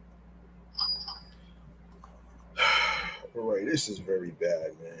night. All right, this is very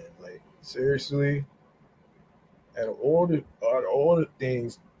bad, man. Like seriously, out of all the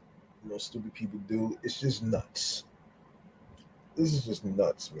things stupid people do, it's just nuts. This is just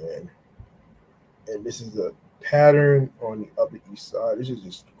nuts, man. And this is a pattern on the Upper East Side. This is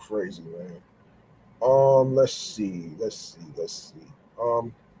just crazy, man. Let's see.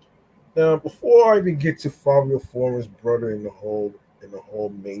 Um, Now before I even get to Fabio Foreign's brother in the whole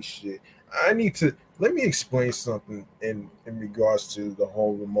May shit, I need to let me explain something in regards to the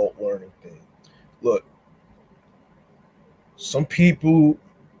whole remote learning thing. Look, some people,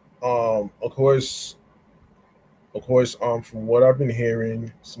 of course, from what I've been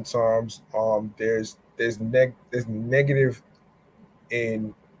hearing, sometimes there's negative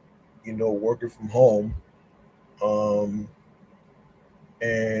in working from home, um,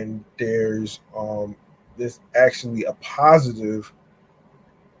 and there's actually a positive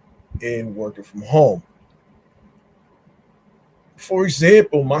in working from home. For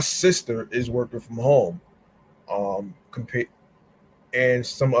example, my sister is working from home, compared and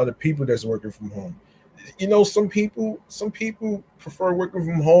some other people that's working from home. Some people prefer working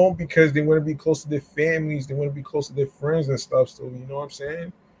from home because they want to be close to their families, they want to be close to their friends and stuff. So you know what I'm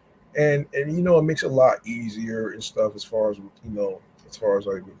saying? And it makes it a lot easier and stuff as far as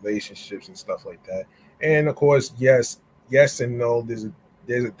like relationships and stuff like that. And of course, yes and no.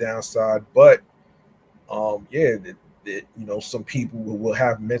 There's a downside, but yeah, some people will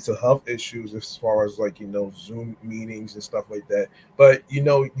have mental health issues as far as like Zoom meetings and stuff like that. But you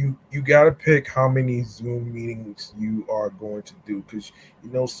got to pick how many Zoom meetings you are going to do, because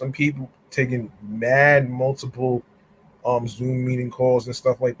some people taking mad multiple Zoom meeting calls and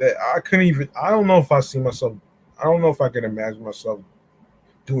stuff like that. I don't know if I don't know if I can imagine myself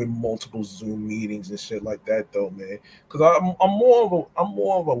doing multiple Zoom meetings and shit like that though, man. Because I'm more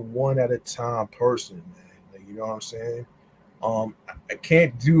of a one at a time person, man. Like, you know what I'm saying? I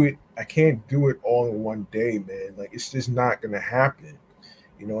can't do it. I can't do it all in one day, man. Like it's just not gonna happen.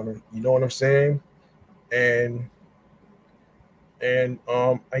 You know what I'm saying? And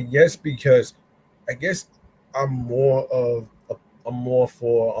I guess I'm more of a, I'm more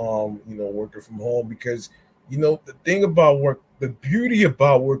for working from home, because the thing about the beauty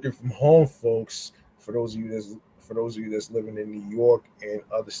about working from home, folks, for those of you that's living in New York and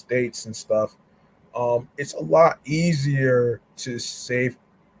other states and stuff, it's a lot easier to save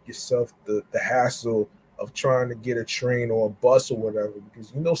yourself the hassle of trying to get a train or a bus or whatever, because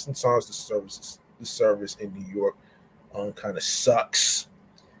sometimes the service in New York kind of sucks.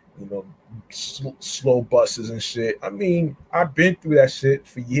 you know, slow buses and shit. I mean, I've been through that shit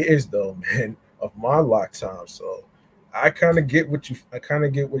for years though, man, of my lifetime. So I kind of get what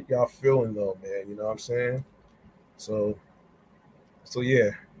y'all feeling though, man. You know what I'm saying? So, so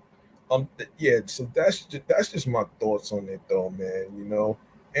yeah, yeah. So that's just my thoughts on it though, man.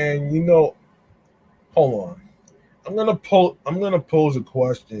 And hold on. I'm gonna pose a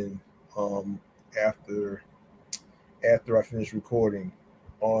question um after I finish recording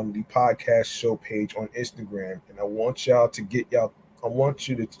on the podcast show page on Instagram, and I want you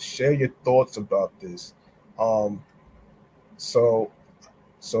to share your thoughts about this. Um, so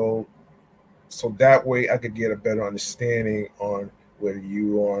so so that way I could get a better understanding on whether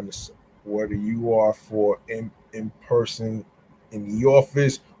you are on this, whether you are for in person in the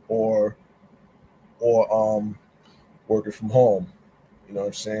office, or or working from home. You know what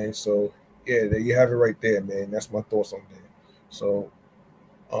I'm saying? So yeah, there you have it right there, man. That's my thoughts on that. So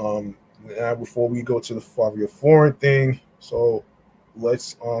Um, now before we go to the 5 year foreign thing, so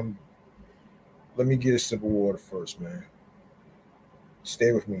let's let me get a sip of water first, man.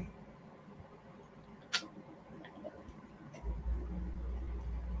 Stay with me.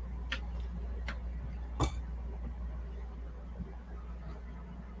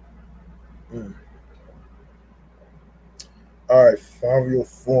 Mm. All right, 5 year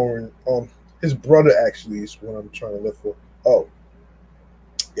foreign. His brother actually is what I'm trying to look for. Oh,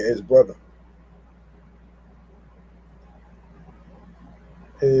 yeah, his brother.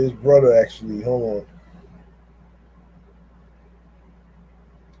 His brother actually. Hold on.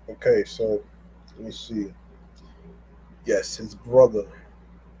 Okay, so let me see. Yes, his brother.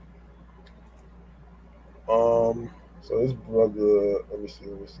 So his brother. Let me see.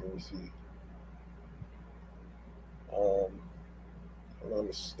 Let me see. Let me see. If I'm not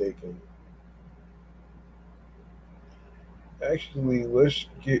mistaken. Actually, let's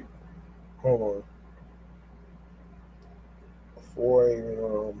get hold on before I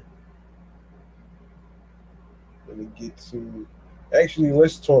even let me get to. Actually,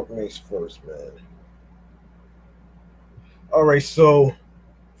 let's talk Mace first, man. All right, so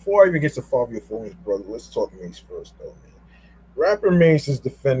before I even get to Fabio Foreign's brother, let's talk Mace first, though, man. Rapper Mace is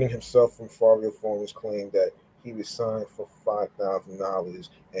defending himself from Fabio Foreign's claim that he was signed for $5,000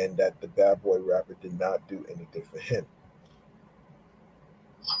 and that the bad boy rapper did not do anything for him.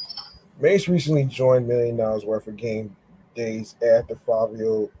 Mace recently joined Million Dollars Worth of Game days after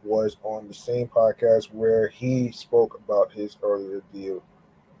Fabio was on the same podcast where he spoke about his earlier deal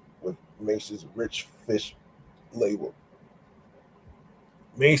with Mace's Rich Fish label.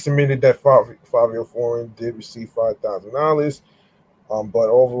 Mace admitted that Fabio Foreign did receive $5,000, but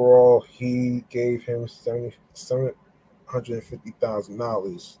overall he gave him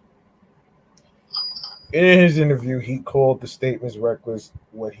 $750,000. In his interview, he called the statements reckless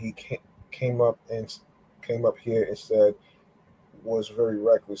when he came up and came up here and said was very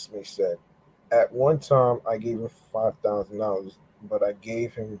reckless. He said, "At one time, I gave him $5,000, but I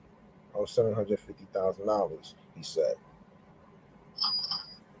gave him $750,000." He said.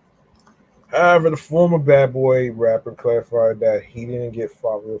 However, the former Bad Boy rapper clarified that he didn't give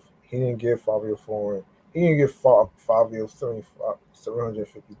Fabio Foreign he didn't give Fabio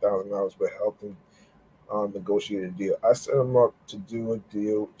 $750,000, but helped him negotiate a deal. I set him up to do a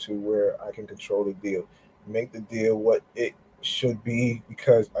deal to where I can control the deal, make the deal what it should be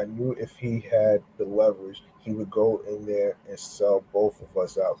because I knew if he had the leverage, he would go in there and sell both of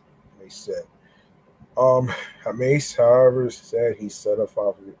us out. They said. Um, Mace, however, said he set up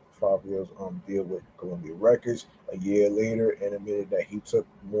Fabio's deal with Columbia Records a year later and admitted that he took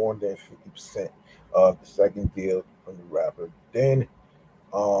more than 50% of the second deal from the rapper. Then,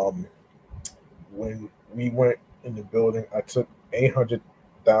 um, when we went in the building, I took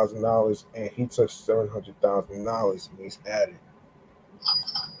 $800,000 and he took $700,000. Mace added.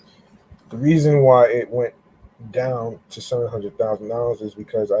 The reason why it went down to $700,000 is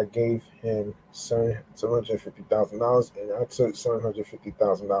because I gave him $750,000 and I took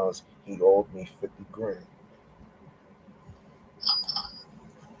 $750,000. He owed me 50 grand.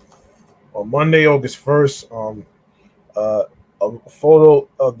 On Monday, August 1st, uh, a photo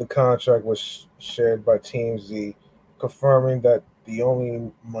of the contract was shared by TMZ, confirming that the only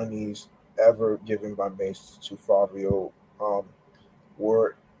monies ever given by Mace to Fabio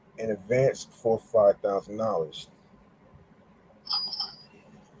were in advance for $5,000.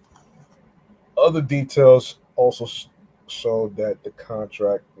 Other details also showed that the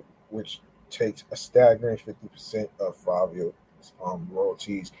contract, which takes a staggering 50% of Fabio's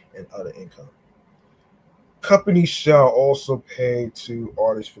royalties and other income. Companies shall also pay to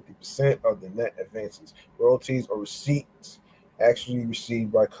artists 50% of the net advances, royalties, or receipts actually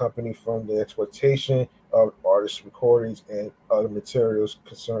received by company from the exploitation of artists' recordings and other materials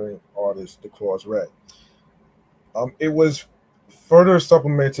concerning artists, the clause read. It was further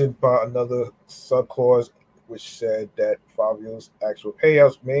supplemented by another subclause which said that Fabio's actual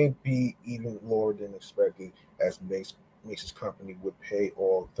payouts may be even lower than expected, as Mace's company would pay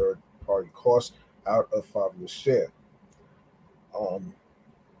all third-party costs out of Fabio's share. Um,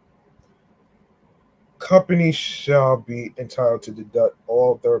 Companies shall be entitled to deduct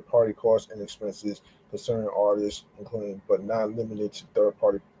all third-party costs and expenses concerning artists, including but not limited to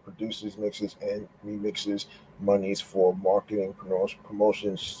third-party producers, mixes, and remixes, monies for marketing,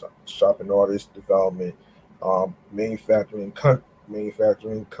 promotions, shopping artist development, manufacturing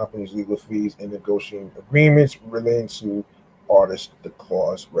companies' legal fees, and negotiating agreements relating to artists. The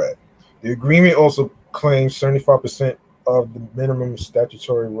clause read. The agreement also claims 75% of the minimum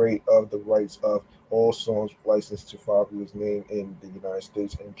statutory rate of the rights of all songs licensed to Fabio's name in the United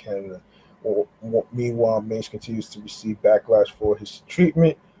States and Canada. Meanwhile, Mace continues to receive backlash for his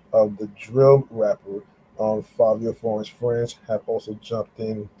treatment of the drill rapper. Fabio Foreign's friends have also jumped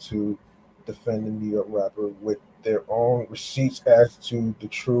in to defend the New York rapper with their own receipts as to the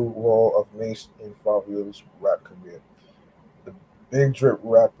true role of Mace in Fabio's rap career. The Big Drip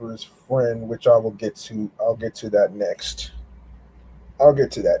rapper's friend, which I'll get to that next. I'll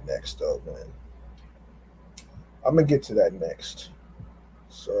get to that next, though, man. I'm gonna get to that next.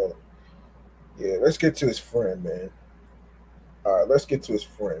 So yeah, let's get to his friend, man. All right, let's get to his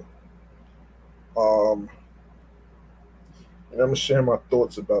friend. Um, and I'm gonna share my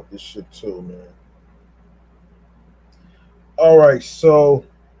thoughts about this shit too, man. All right,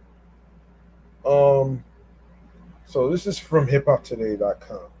 um, so this is from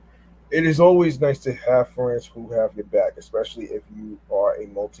hiphoptoday.com. It is always nice to have friends who have your back, especially if you are a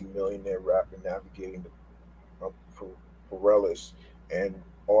multi-millionaire rapper navigating the perilous and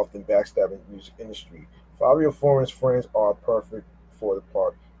often backstabbing music industry. Fabio Foreign's friends are perfect for the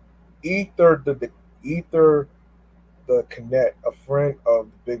part. Ether Ether the Connect, a friend of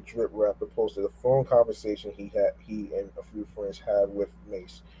the Big Drip rapper, posted a phone conversation he and a few friends had with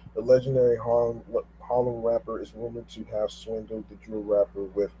Mace. The legendary Harlem rapper is rumored to have swindled the drill rapper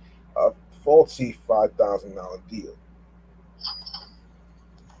with a faulty $5,000 deal.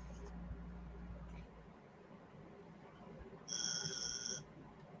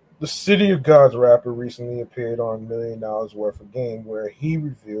 The City of God's rapper recently appeared on $1 million worth of game where he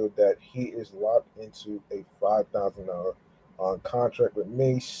revealed that he is locked into a $5,000 contract with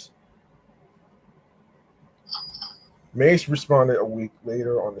Mace. Mace responded a week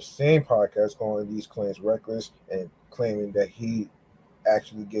later on the same podcast, calling these claims reckless and claiming that he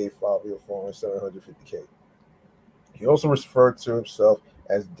actually gave Fabio Foreign 750K. He also referred to himself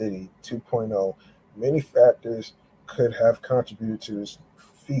as Diddy 2.0. Many factors could have contributed to his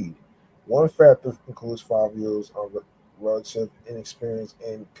feed. One factor includes Fabio's relative inexperience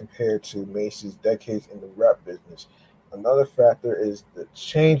in compared to Mace's decades in the rap business. Another factor is the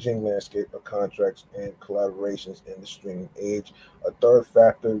changing landscape of contracts and collaborations in the streaming age. A third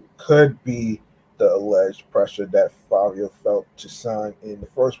factor could be the alleged pressure that Fabio felt to sign in the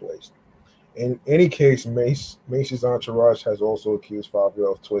first place. In any case, Mace's entourage has also accused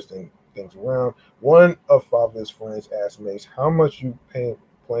Fabio of twisting things around. One of Fabio's friends asked Mace, "How much you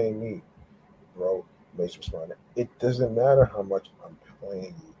playing me, bro?" Mace responded, "It doesn't matter how much I'm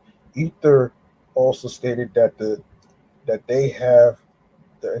playing you." Ether also stated that they have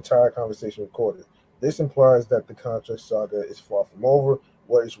the entire conversation recorded. This implies that the contract saga is far from over.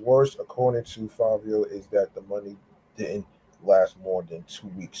 What is worse, according to Fabio, is that the money didn't last more than 2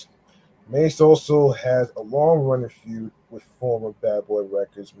 weeks. Mace also has a long running feud with former Bad Boy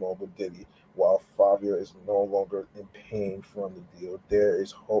Records mogul Diddy. While Fabio is no longer in pain from the deal, there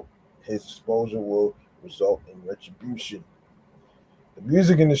is hope his exposure will result in retribution. The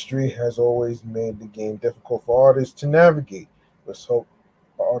music industry has always made the game difficult for artists to navigate. Let's hope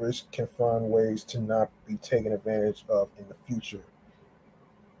artists can find ways to not be taken advantage of in the future.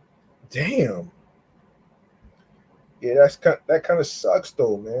 Damn, yeah, that kind of sucks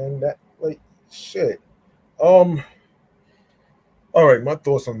though, man. That like shit. Um, all right, my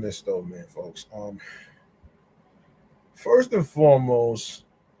thoughts on this though, man, folks. First and foremost,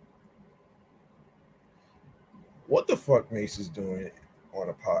 what the fuck Mace is doing on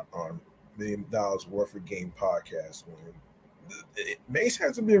a pot on $1 million worth of game podcast, man. Mace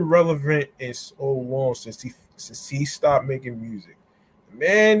hasn't been relevant in so long since he stopped making music. The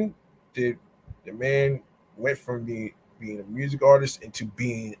man did the man went from being a music artist into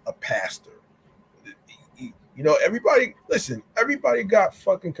being a pastor. Everybody listen, everybody got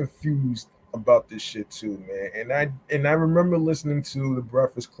fucking confused about this shit too, man. And I remember listening to the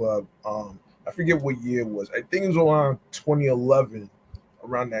Breakfast Club. I forget what year it was. I think it was around 2011,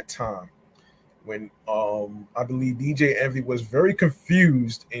 around that time when I believe DJ Envy was very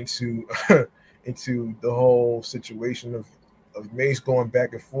confused into into the whole situation of Mace going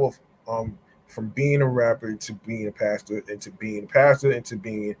back and forth from being a rapper to being a pastor and to being a pastor and to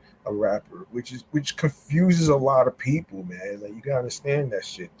being a rapper, which confuses a lot of people, man. Like you gotta understand that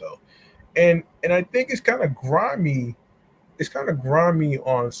shit though. And I think it's kind of grimy. It's kind of grimy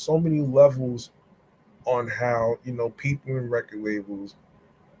on so many levels on how people in record labels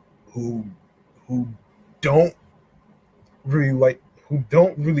who who don't really like who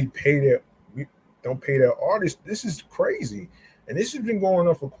don't pay their artists. This is crazy, and this has been going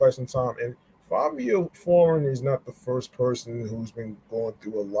on for quite some time. And Fabio Foreign is not the first person who's been going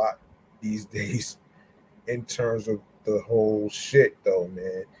through a lot these days in terms of the whole shit, though,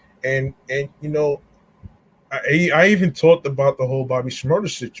 man. And I even talked about the whole Bobby Schmurder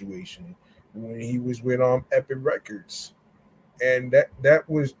situation when he was with Epic Records, and that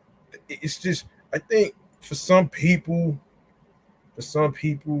was it's just I think for some people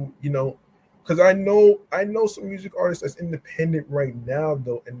because I know some music artists that's independent right now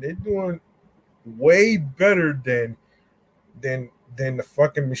though, and they're doing way better than than the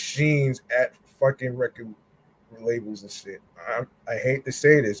fucking machines at fucking record labels and shit. I hate to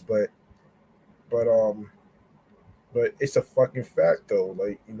say this, but but it's a fucking fact though.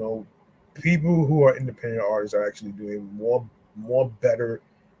 Like people who are independent artists are actually doing more better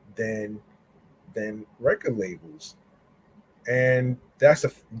than record labels, and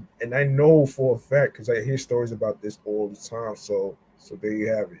and I know for a fact because I hear stories about this all the time. So there you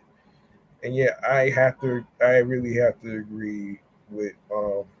have it. And yeah, I really have to agree with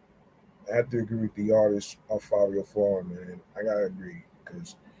I have to agree with the artist of Fabio Foreign, man. I gotta agree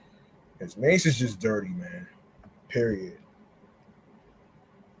because Mace is just dirty, man. Period.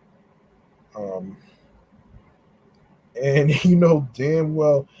 Um, and you know damn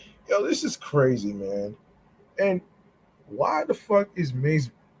well, yo, this is crazy, man. And why the fuck is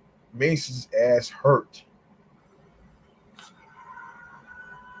Mace's ass hurt?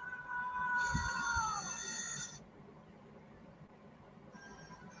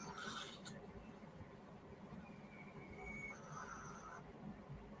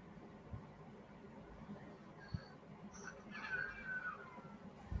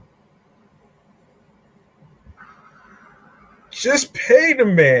 Just pay the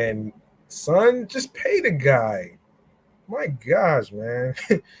man, son. Just pay the guy. My gosh, man.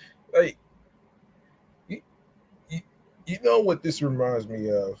 Like you, you, you know what this reminds me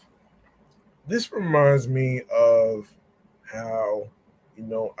of? This reminds me of how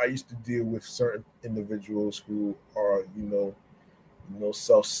I used to deal with certain individuals who are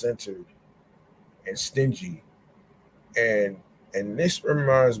self-centered and stingy, and this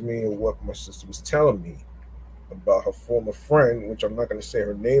reminds me of what my sister was telling me about her former friend, which I'm not going to say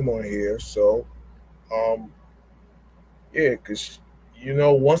her name on here. So, um, yeah, because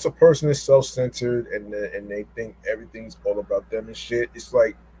once a person is self-centered and they think everything's all about them and shit, it's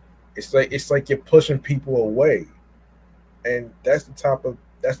like you're pushing people away, and that's the type of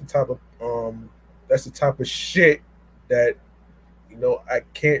shit that I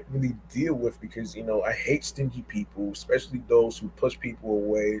can't really deal with, because I hate stingy people, especially those who push people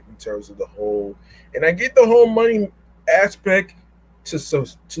away in terms of the whole. And I get the whole money aspect to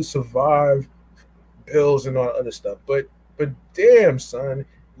survive bills and all that other stuff, but damn, son,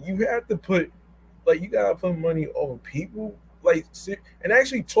 you have to put you gotta put money over people. And I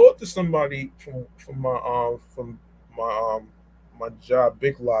actually talked to somebody from my my job,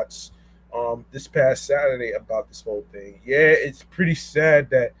 Big Lots, this past Saturday about this whole thing. Yeah, it's pretty sad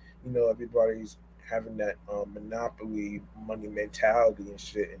that everybody's having that monopoly money mentality and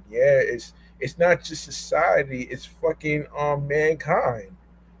shit. And yeah, it's not just society; it's fucking mankind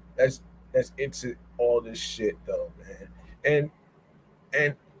that's into all this shit though, man. And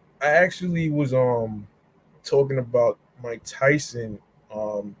and I actually was talking about Mike Tyson.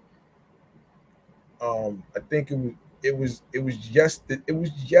 Um, I think it was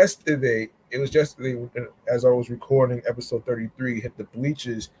yesterday as I was recording episode 33, hit the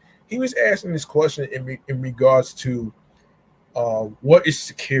bleachers. He was asking this question in regards to what is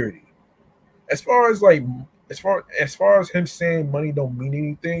security. As far as as far as him saying money don't mean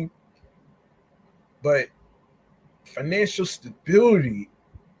anything, but financial stability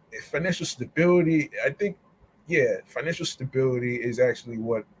financial stability, I think, yeah, financial stability is actually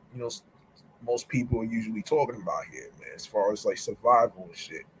what most people are usually talking about here, man, as far as like survival and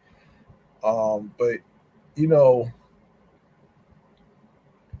shit. But you know,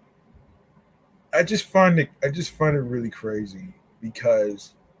 I just find it really crazy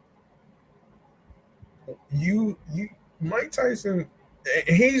because you Mike Tyson,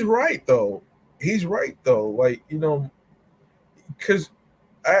 he's right though. He's right though. Like, because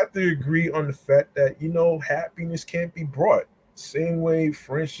I have to agree on the fact that happiness can't be brought. Same way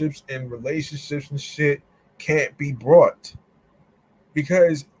friendships and relationships and shit can't be brought,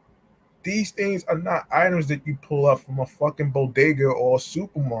 because these things are not items that you pull up from a fucking bodega or a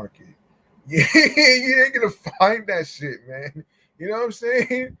supermarket. Yeah, you ain't gonna find that shit, man. You know what I'm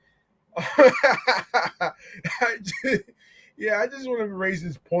saying? I just, yeah, I just want to raise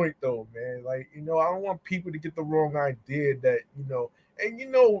this point though, man. Like, I don't want people to get the wrong idea that, and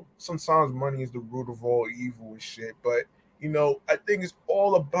sometimes money is the root of all evil and shit, but I think it's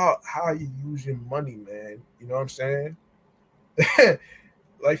all about how you use your money, man. You know what I'm saying?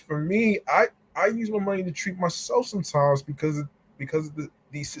 Like for me, I use my money to treat myself sometimes because of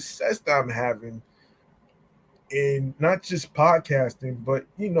the success that I'm having in not just podcasting, but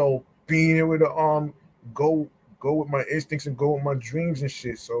being able to go go with my instincts and go with my dreams and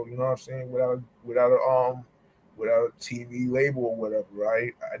shit. So you know what I'm saying, without a TV label or whatever,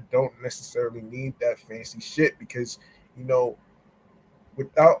 right? I don't necessarily need that fancy shit because you know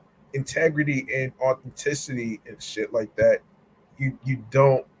without integrity and authenticity and shit like that, you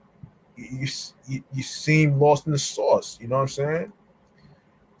don't you seem lost in the sauce. You know what I'm saying?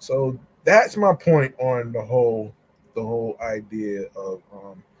 So that's my point on the whole idea of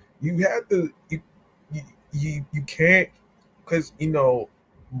you have to you can't, because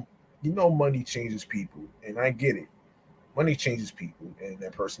money changes people, and I get it. Money changes people and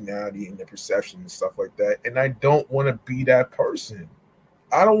their personality and their perception and stuff like that. And I don't want to be that person.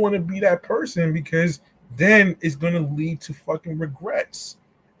 I don't want to be that person because then it's going to lead to fucking regrets.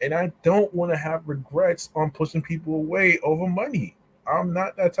 And I don't want to have regrets on pushing people away over money. I'm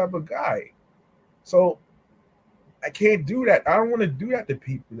not that type of guy. So I can't do that. I don't want to do that to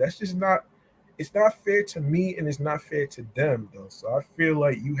people. That's just not. it's not fair to me and it's not fair to them though. So I feel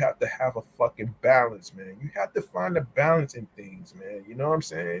like you have to have a fucking balance, man. You have to find a balance in things, man. You know what I'm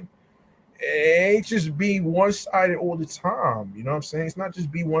saying? It ain't just be one sided all the time. You know what I'm saying? It's not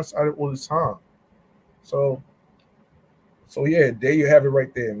just be one sided all the time. So yeah, there you have it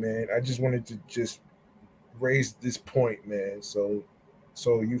right there, man. I just wanted to just raise this point, man. So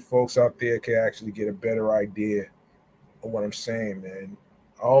you folks out there can actually get a better idea of what I'm saying, man.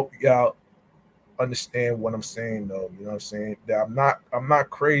 I hope y'all understand what I'm saying though. You know what I'm saying? That I'm not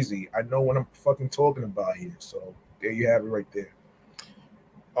crazy. I know what I'm fucking talking about here. So there you have it right there.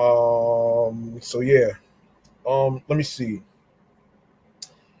 So yeah. Let me see.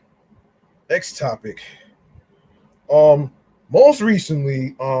 Next topic. Um Most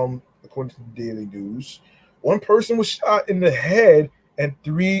recently, according to the Daily News, one person was shot in the head and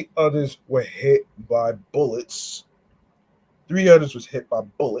three others were hit by bullets. Three others was hit by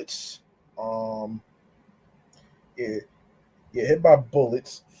bullets. Um yeah, yeah, hit by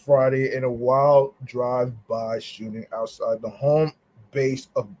bullets Friday in a wild drive-by shooting outside the home base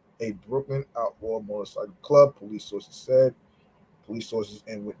of a Brooklyn outlaw motorcycle club, police sources said. Police sources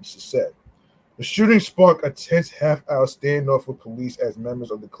and witnesses said. The shooting sparked a tense half-hour standoff with police as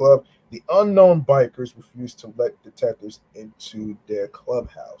members of the club, the unknown bikers, refused to let detectives into their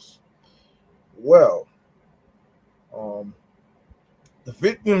clubhouse. Well, um, the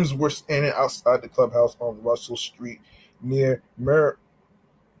victims were standing outside the clubhouse on Russell Street near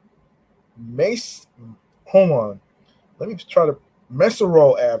Mace. Hold on, let me try to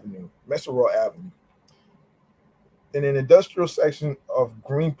Messerol Avenue. Messerol Avenue in an industrial section of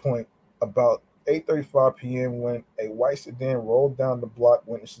Greenpoint about 8:35 p.m. when a white sedan rolled down the block,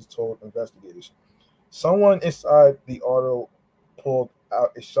 witnesses told investigators. Someone inside the auto pulled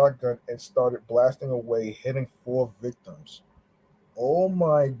out a shotgun and started blasting away, hitting four victims. Oh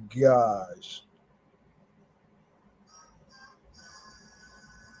my gosh.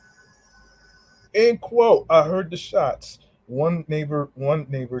 End quote. I heard the shots. One neighbor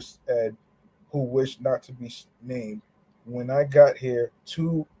said, who wished not to be named. When I got here,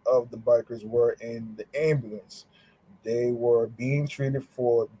 two of the bikers were in the ambulance. They were being treated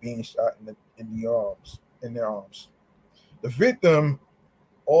for being shot in the arms in their arms. The victim,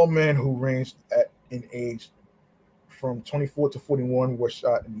 all men who ranged in age from 24 to 41, were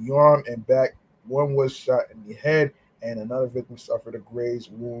shot in the arm and back. One was shot in the head, and another victim suffered a graze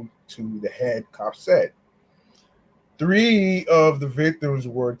wound to the head. Cops said. Three of the victims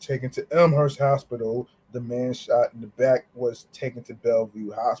were taken to Elmhurst Hospital. The man shot in the back was taken to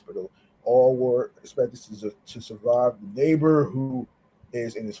Bellevue Hospital. All were expected to survive. The neighbor, who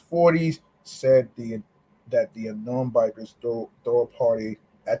is in his 40s, said that the unknown bikers throw a party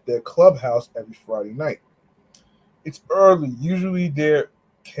at their clubhouse every Friday night. It's early. Usually there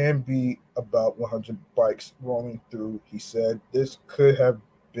can be about 100 bikes rolling through, he said. This could have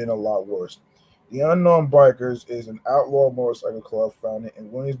been a lot worse. The Unknown Bikers is an outlaw motorcycle club founded in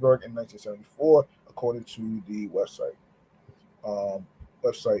Williamsburg in 1974, according to the um,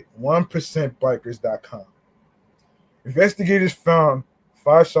 website 1%bikers.com. Investigators found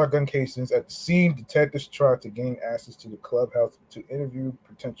five shotgun casings at the scene. Detectives tried to gain access to the clubhouse to interview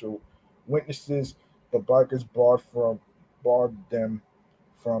potential witnesses, but bikers barred them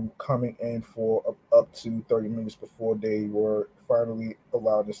from coming in for up to 30 minutes before they were finally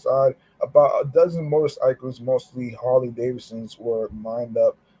allowed inside. About a dozen motorcycles, mostly Harley Davidsons, were lined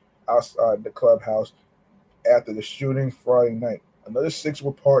up outside the clubhouse after the shooting Friday night. Another six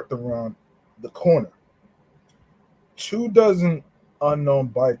were parked around the corner. 2 dozen unknown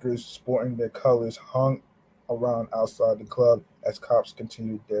bikers sporting their colors hung around outside the club as cops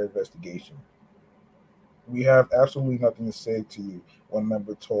continued their investigation. We have absolutely nothing to say to you, one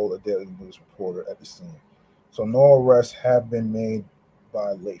member told a Daily News reporter at the scene. So no arrests have been made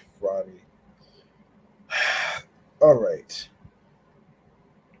by late Friday. All right.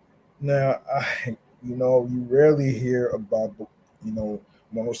 Now, you rarely hear about, you know,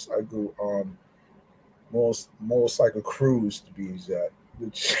 motorcycle, motorcycle crews to be exact,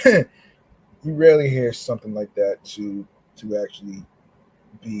 which you rarely hear something like that to actually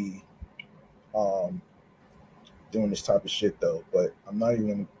be um, doing this type of shit though. But I'm not even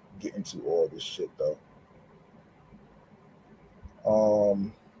gonna get into all this shit though.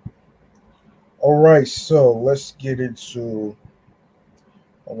 Um, all right, so let's get into.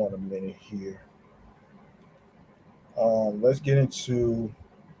 Hold on a minute here. Let's get into.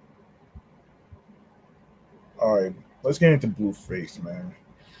 All right, let's get into Blueface, man.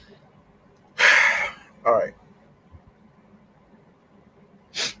 All right.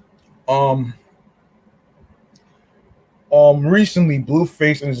 Um, Recently,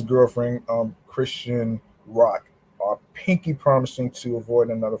 Blueface and his girlfriend, Christian Rock, are pinky promising to avoid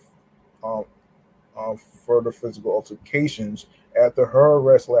another um, further physical altercations after her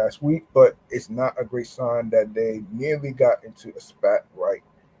arrest last week, but it's not a great sign that they nearly got into a spat right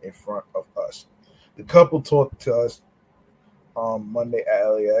in front of us. The couple talked to us Monday at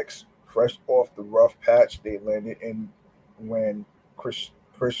LAX, fresh off the rough patch they landed in when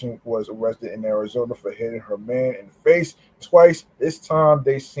Christian was arrested in Arizona for hitting her man in the face twice. This time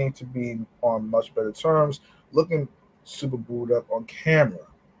they seem to be on much better terms, looking super booed up on camera.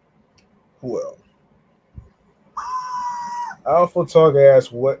 Who else? Alpha Talk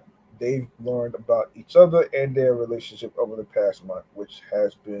asked what they've learned about each other and their relationship over the past month, which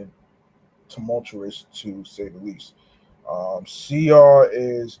has been tumultuous to say the least. CR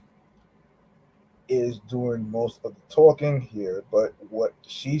is doing most of the talking here, but what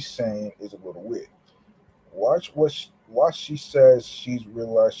she's saying is a little weird. Watch she says she's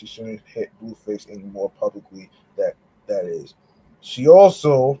realized she shouldn't hit Blueface anymore publicly. That is. She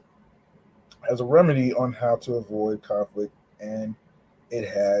also has a remedy on how to avoid conflict, and it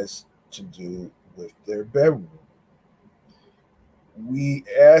has to do with their bedroom. We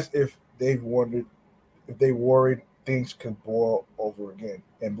asked if they worried things could boil over again,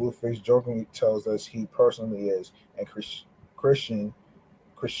 and Blueface jokingly tells us he personally is, and Christian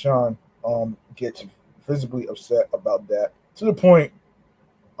gets visibly upset about that to the point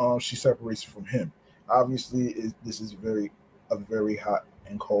she separates from him. Obviously, this is a very hot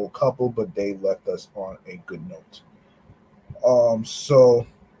and cold couple, but they left us on a good note. So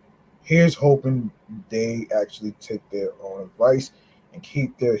here's hoping they actually take their own advice and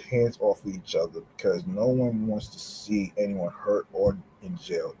keep their hands off of each other because no one wants to see anyone hurt or in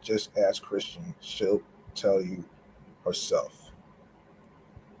jail. Just ask Christian; she'll tell you herself.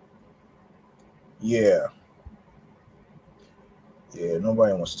 Yeah, yeah,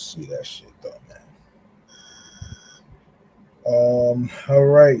 nobody wants to see that shit though, man. All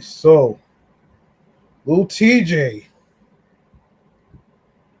right, so Lil TJ.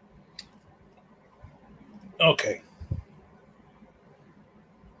 Okay,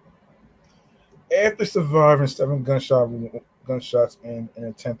 after surviving gunshots in an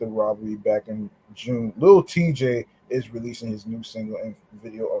attempted robbery back in June, Lil TJ is releasing his new single and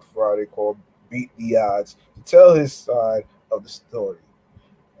video on Friday called "Beat the Odds" to tell his side of the story.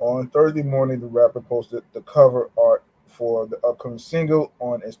 On Thursday morning, the rapper posted the cover art for the upcoming single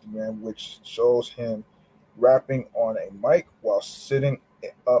on Instagram, which shows him rapping on a mic while sitting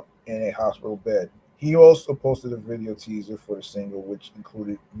up in a hospital bed. He also posted a video teaser for the single, which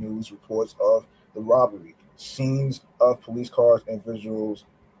included news reports of the robbery, scenes of police cars, and visuals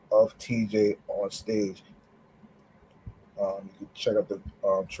of TJ on stage. You can check out the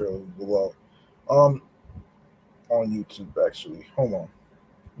trailer below um, on YouTube. Actually, hold on.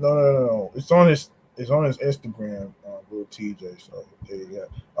 No. It's on his Instagram, little TJ. So there you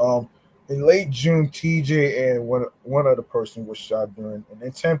go. In late June, TJ and one other person was shot during an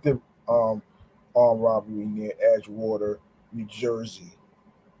attempted um armed robbery near Edgewater, New Jersey.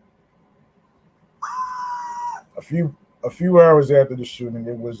 A few hours after the shooting,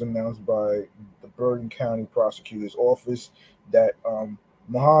 it was announced by the Bergen County Prosecutor's Office that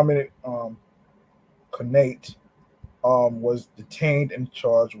Mohammed Konate was detained and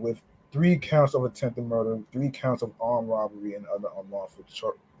charged with 3 counts of attempted murder, 3 counts of armed robbery, and other unlawful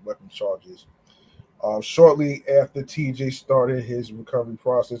weapon charges. Shortly after TJ started his recovery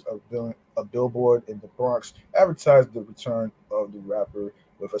process, a billboard in the Bronx advertised the return of the rapper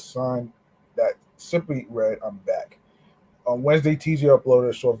with a sign that simply read, "I'm back." On Wednesday, TJ uploaded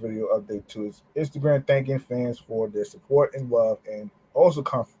a short video update to his Instagram thanking fans for their support and love and also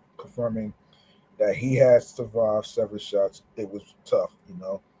confirming that he has survived several shots. It was tough, you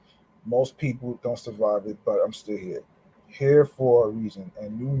know. Most people don't survive it, but I'm still here. Here for a reason,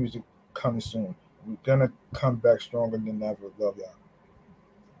 and new music coming soon. We're gonna come back stronger than ever. Love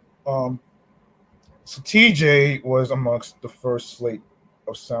y'all. So TJ was amongst the first slate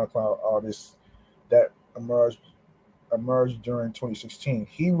of SoundCloud artists that emerged during 2016.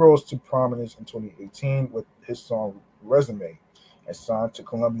 He rose to prominence in 2018 with his song Resume and signed to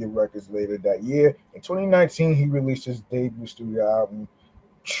Columbia Records later that year. In 2019, he released his debut studio album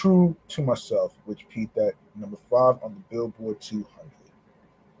True to Myself, which peaked at number 5 on the Billboard 200.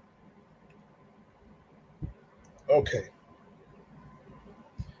 Okay,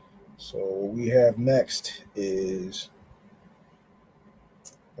 so what we have next is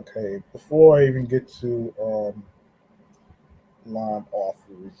okay. Before I even get to line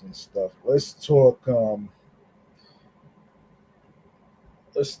offers and stuff, let's talk.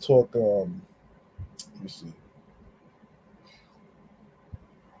 Let's talk. Let me see.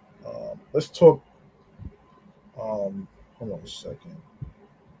 let's talk. Hold on a second.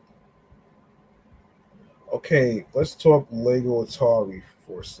 Okay, let's talk Lego Atari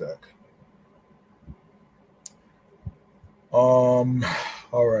for a sec. Um,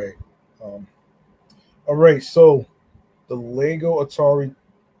 all right. Um, all right. So the Lego Atari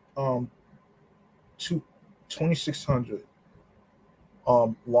um two, 2600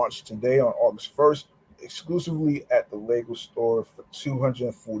 launched today on August 1st, exclusively at the Lego store for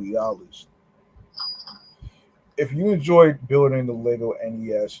 $240. If you enjoyed building the Lego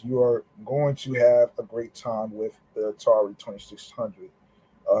NES, you are going to have a great time with the Atari 2600.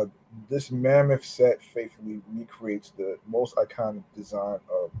 Uh, this mammoth set faithfully recreates the most iconic design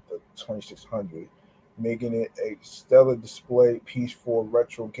of the 2600, making it a stellar display piece for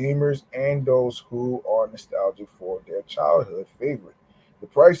retro gamers and those who are nostalgic for their childhood favorite. The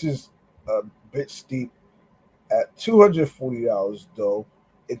price is a bit steep at $240, though.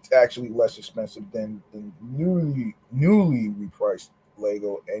 It's actually less expensive than the newly repriced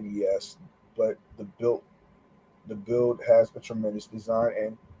Lego NES, but the build has a tremendous design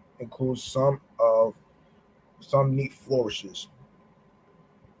and includes some neat flourishes.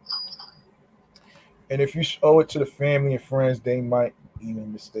 And if you show it to the family and friends, they might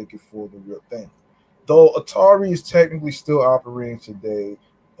even mistake it for the real thing. Though Atari is technically still operating today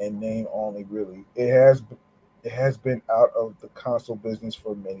in name only, really, it has been out of the console business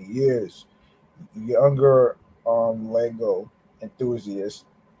for many years. Younger Lego enthusiasts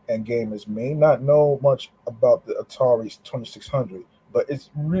and gamers may not know much about the Atari 2600, but it's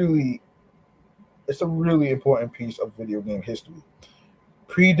a really important piece of video game history.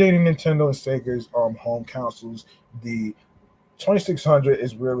 Predating Nintendo and Sega's home consoles, the 2600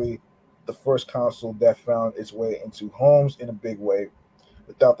 is really the first console that found its way into homes in a big way.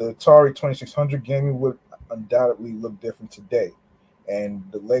 Without the Atari 2600, gaming would undoubtedly look different today. And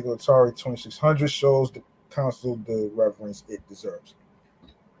the Lego Atari 2600 shows the console the reverence it deserves.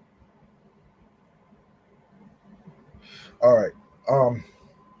 All right. Um,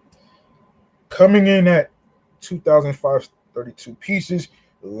 Coming in at 2,532 pieces,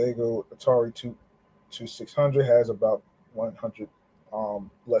 the Lego Atari 2600 has about 100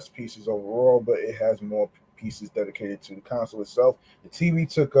 less pieces overall, but it has more pieces dedicated to the console itself. The TV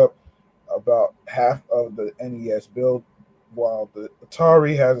took up about half of the NES build, while the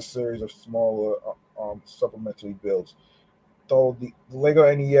Atari has a series of smaller supplementary builds. Though the Lego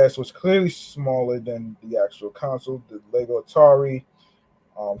NES was clearly smaller than the actual console, the Lego Atari,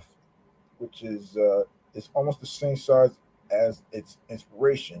 um, which is almost the same size as its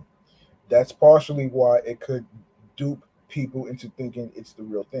inspiration. That's partially why it could dupe people into thinking it's the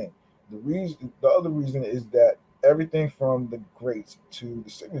real thing. The other reason is that everything from the grates to the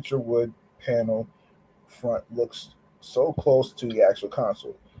signature wood panel front looks so close to the actual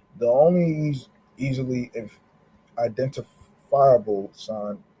console. The only easily identifiable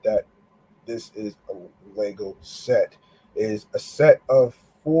sign that this is a Lego set is a set of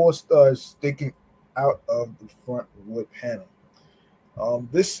four studs sticking out of the front wood panel.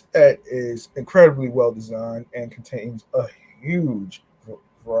 This set is incredibly well designed and contains a huge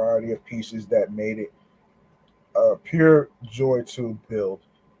variety of pieces that made it a pure joy to build.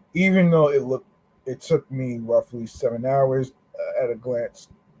 Even though it took me roughly 7 hours at a glance,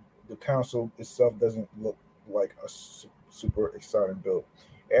 the console itself doesn't look like a super exciting build.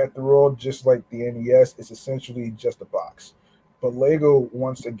 After all, just like the NES, it's essentially just a box. But Lego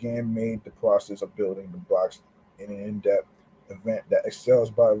once again made the process of building the box an in-depth event that excels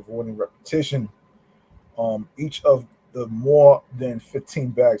by avoiding repetition. Each of the more than 15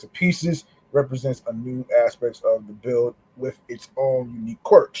 bags of pieces represents a new aspect of the build with its own unique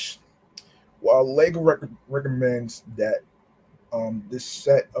quirks. While Lego recommends that this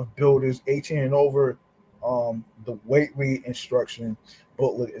set of builders 18 and over, the weight instruction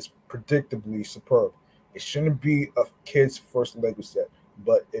booklet is predictably superb. It shouldn't be a kid's first Lego set,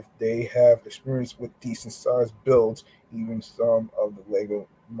 but if they have experience with decent sized builds, even some of the Lego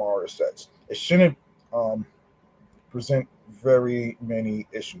Mario sets, it shouldn't um, present very many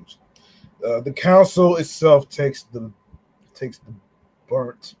issues. The console itself takes the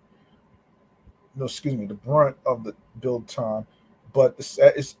burnt no, excuse me, the brunt of the build time, but the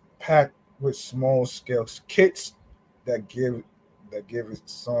set is packed with small scale kits that give it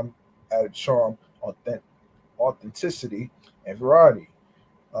some added charm, authenticity, and variety.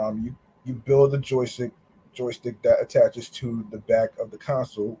 You build a joystick that attaches to the back of the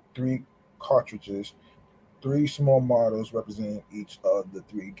console, three cartridges, three small models representing each of the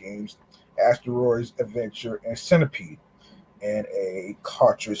three games: Asteroids, Adventure, and Centipede, and a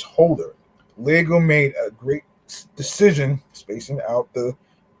cartridge holder. Lego made a great decision spacing out the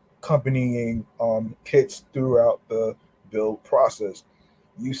accompanying kits throughout the build process.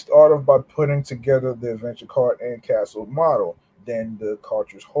 You start off by putting together the adventure card and castle model, then the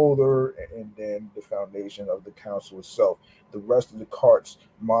cartridge holder, and then the foundation of the console itself. The rest of the carts,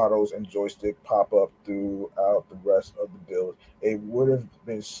 models, and joystick pop up throughout the rest of the build. It would have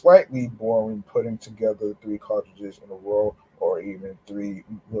been slightly boring putting together three cartridges in a row or even three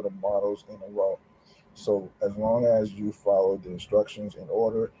little models in a row. So as long as you follow the instructions in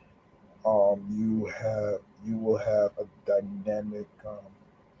order, you will have a dynamic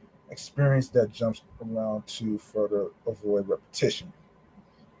experience that jumps around to further avoid repetition.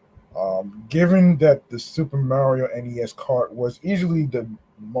 Given that the Super Mario NES cart was easily the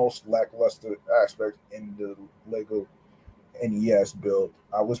most lackluster aspect in the Lego NES build,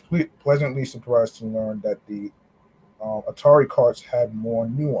 I was pleasantly surprised to learn that the Atari carts had more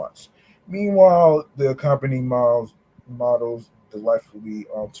nuance. Meanwhile, the accompanying models delightfully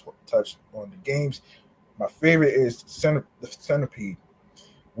touched on the games. My favorite is the Centipede,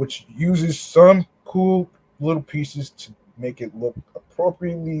 which uses some cool little pieces to make it look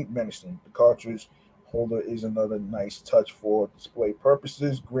appropriately menacing. The cartridge holder is another nice touch for display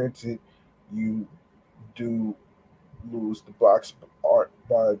purposes. Granted, you do lose the box art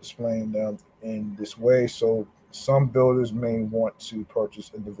by displaying them in this way, so some builders may want to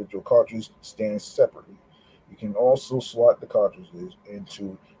purchase individual cartridges stand separately. You can also slot the cartridges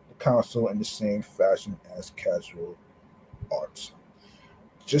into the console in the same fashion as casual arts.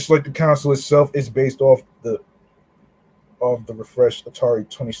 Just like the console itself is based off the refreshed Atari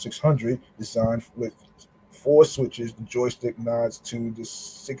 2600 design with four switches, the joystick nods to the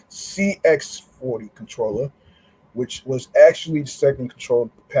CX40 controller, which was actually the second controller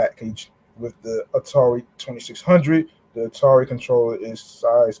package with the Atari 2600. The Atari controller is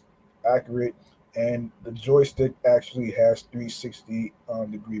size accurate, and the joystick actually has 360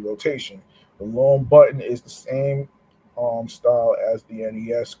 degree rotation. The long button is the same style as the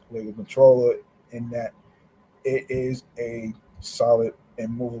NES Lego controller in that it is a solid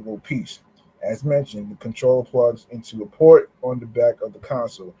and movable piece. As mentioned, the controller plugs into a port on the back of the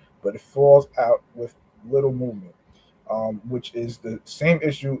console, but it falls out with little movement, which is the same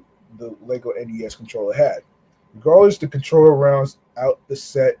issue the Lego NES controller had. Regardless, the controller rounds out the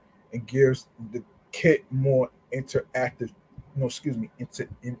set and gives the kit more interactive, no, excuse me,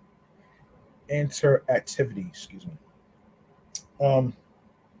 interactivity. Excuse me. Um,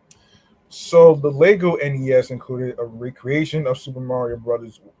 So the Lego NES included a recreation of Super Mario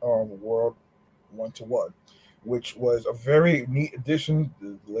Brothers World 1-to-1, which was a very neat addition.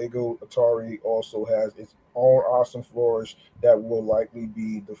 The Lego Atari also has its own awesome flourish that will likely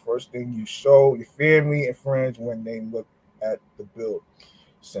be the first thing you show your family and friends when they look at the build.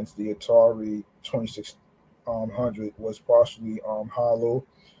 Since the Atari 2600 was partially hollow,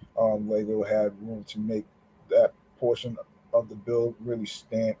 Lego had room to make that portion of the build really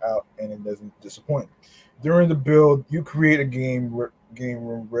stand out and it doesn't disappoint. During the build, you create a game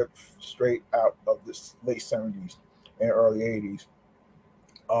room ripped straight out of the late 70s and early 80s.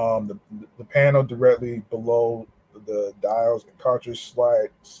 The panel directly below the dials and cartridge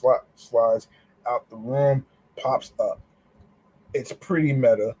slides out the room pops up. It's pretty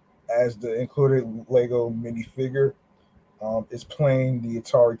meta as the included Lego minifigure is playing the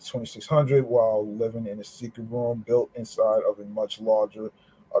Atari 2600 while living in a secret room built inside of a much larger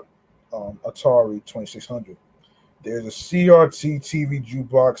Atari 2600. There's a CRT TV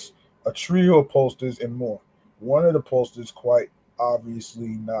jukebox, a trio of posters, and more. One of the posters quite obviously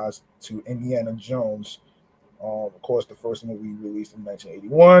nods to Indiana Jones, of course, the first movie released in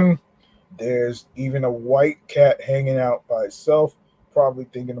 1981. There's even a white cat hanging out by itself, probably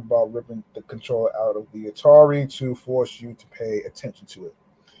thinking about ripping the controller out of the Atari to force you to pay attention to it.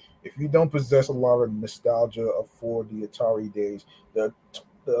 If you don't possess a lot of nostalgia for the Atari days, the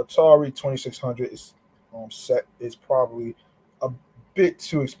Atari 2600 set is probably a bit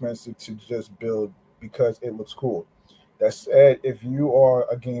too expensive to just build because it looks cool. That said, if you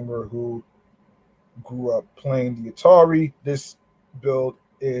are a gamer who grew up playing the Atari, this build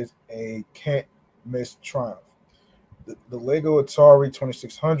is a can't miss triumph. The Lego Atari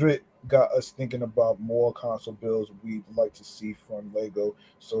 2600 got us thinking about more console builds we'd like to see from Lego,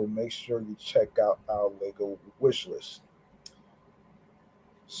 so make sure you check out our Lego wish list.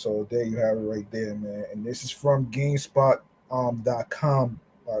 So there you have it right there, man. And this is from GameSpot.com,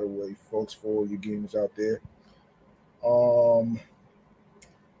 by the way, folks, for all you gamers out there. Um,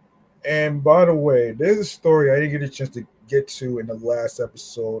 And by the way, there's a story I didn't get a chance to get to in the last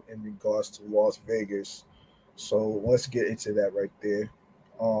episode in regards to Las Vegas. So let's get into that right there.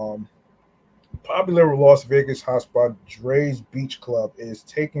 Um, Popular Las Vegas hotspot Dre's Beach Club is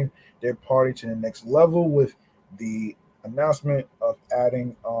taking their party to the next level with the announcement of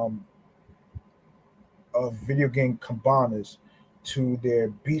adding of video game cabanas to their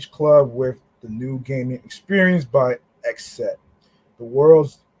beach club with the new gaming experience by Xset, the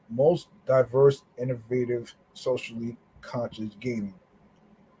world's most diverse, innovative, socially conscious gaming.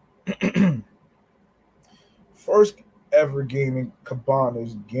 First ever gaming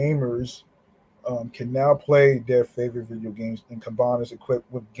cabanas, gamers can now play their favorite video games in cabanas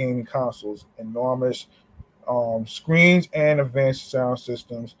equipped with gaming consoles, enormous screens, and advanced sound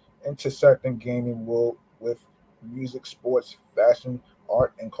systems, intersecting gaming world with music, sports, fashion,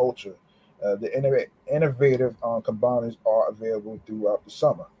 art, and culture. The innovative cabanas are available throughout the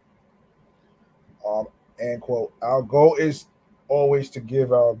summer. Um, and quote, our goal is always to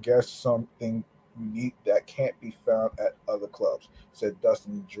give our guests something unique that can't be found at other clubs, said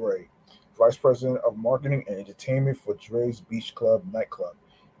Dustin Dre, Vice President of Marketing and Entertainment for Dre's Beach Club nightclub.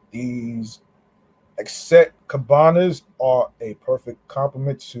 These Except cabanas are a perfect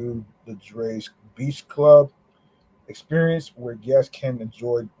complement to the Dre's Beach Club experience, where guests can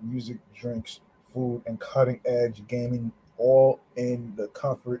enjoy music, drinks, food, and cutting edge gaming all in the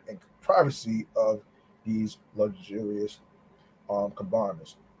comfort and privacy of these luxurious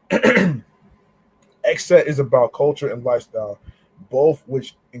cabanas. Xset is about culture and lifestyle, both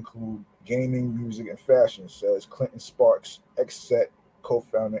which include gaming, music, and fashion, says Clinton Sparks, Xset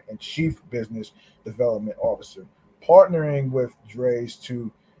co-founder and chief business development officer, partnering with Dre's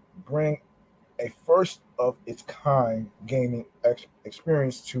to bring a first of its kind gaming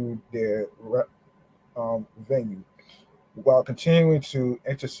experience to their venue, while continuing to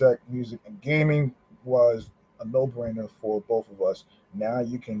intersect music and gaming was a no-brainer for both of us. Now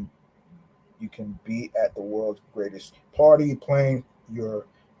you can be at the world's greatest party playing your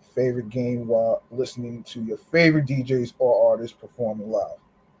favorite game while listening to your favorite DJs or artists performing live.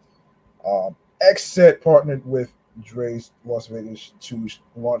 Xset partnered with Dre's Las Vegas to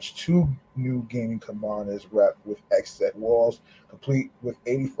launch two new gaming cabanas wrapped with Xset walls, complete with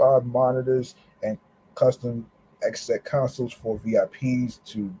 85 monitors and custom Xset consoles for VIPs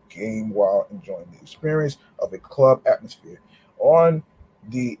to game while enjoying the experience of a club atmosphere. On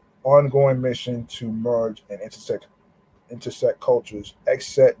the ongoing mission to merge and intersect cultures,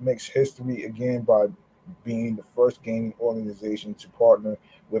 Xset makes history again by being the first gaming organization to partner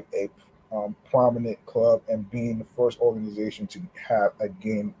with a prominent club and being the first organization to have a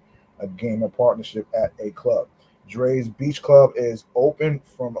gamer partnership at a club. Dre's Beach Club is open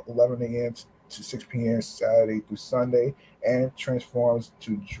from 11 a.m. to 6 p.m. Saturday through Sunday, and transforms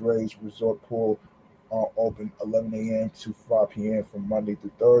to Dre's Resort Pool open 11 a.m. to 5 p.m. from Monday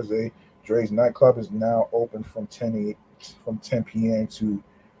through Thursday. Dre's nightclub is now open from 10 p.m. to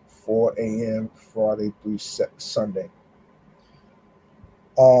 4 a.m. Friday through Sunday.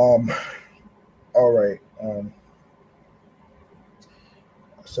 Um, all right.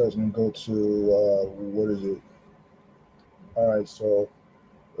 So it's gonna go to what is it? All right. So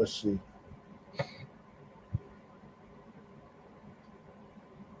let's see.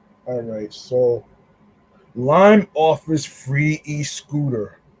 All right. So Lime offers free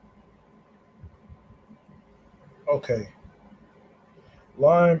e-scooter. Okay.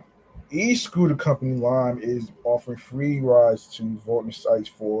 Lime e-scooter company Lime is offering free rides to voting sites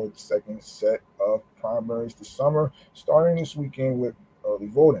for the second set of primaries this summer, starting this weekend with early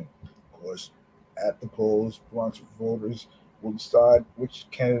voting. Of course, at the polls, Bronx voters will decide which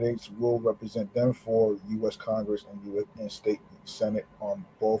candidates will represent them for U.S. Congress and U.S. and state Senate on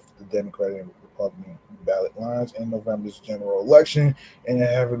both the Democratic and Republican ballot lines in November's general election in a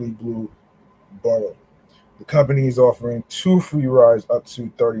heavily blue borough. The company is offering two free rides up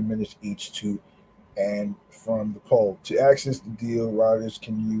to 30 minutes each to and from the poll. To access the deal, riders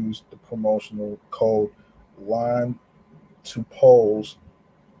can use the promotional code LINE to polls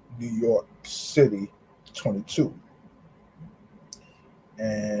New York City 22.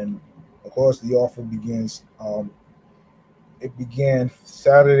 And of course, the offer begins. It began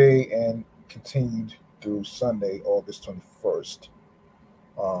Saturday and continued through Sunday, August 21st.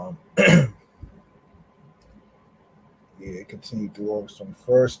 Um, Yeah, it continued through August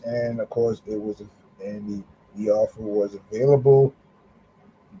 21st, and of course, the offer was available.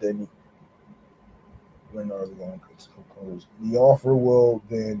 Then when are we going to close? The offer will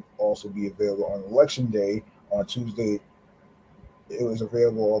then also be available on Election Day on Tuesday. It was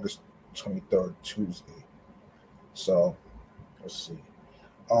available August 23rd, Tuesday. So let's see.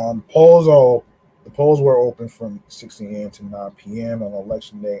 Polls are the polls were open from 6 a.m. to 9 p.m. on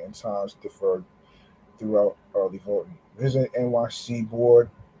Election Day, and times deferred throughout early voting. Visit NYC board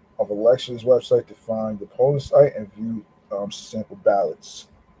of elections website to find the polling site and view sample ballots.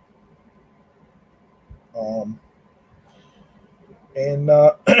 Um, and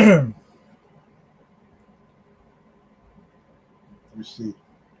let me see.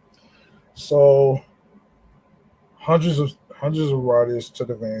 So hundreds of riders took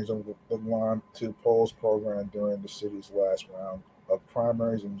advantage of the Lime to Polls program during the city's last round of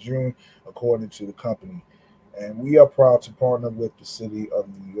primaries in June, according to the company. And we are proud to partner with the city of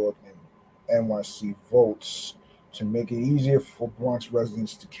New York and NYC Votes to make it easier for Bronx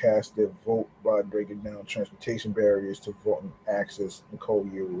residents to cast their vote by breaking down transportation barriers to voting access. Nicole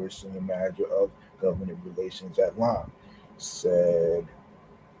Yearwood, senior manager of government relations at Lime, said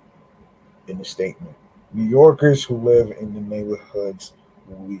in the statement. New Yorkers who live in the neighborhoods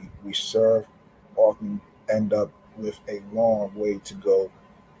we serve often end up with a long way to go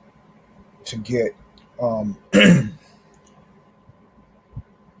to get um,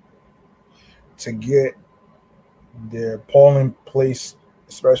 to get their polling place,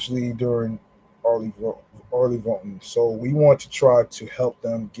 especially during early voting. So we want to try to help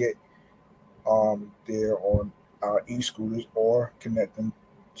them get there on our e-scooters or connect them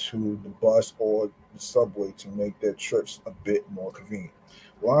to the bus or the subway to make their trips a bit more convenient.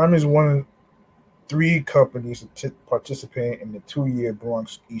 Lime is one of three companies participating in the 2-year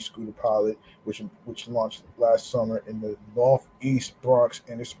Bronx e-scooter pilot, which launched last summer in the Northeast Bronx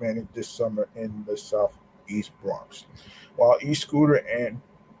and expanded this summer in the Southeast Bronx. While e-scooter and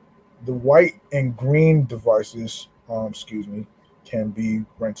the white and green devices, can be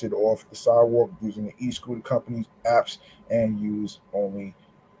rented off the sidewalk using the e-scooter company's apps and used only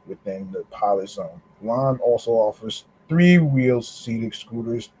within the pilot zone. Lime also offers three-wheel seated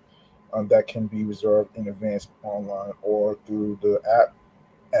scooters that can be reserved in advance online or through the app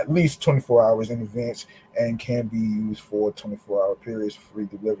at least 24 hours in advance and can be used for 24-hour periods. Free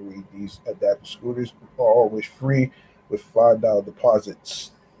delivery. These adaptive scooters are always free with $5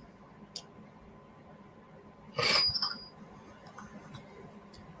 deposits.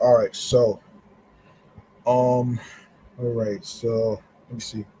 All right, so um, all right, so let me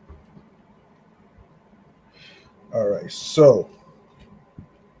see. All right, so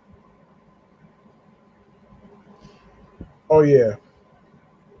oh yeah,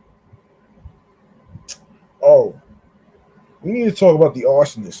 oh we need to talk about the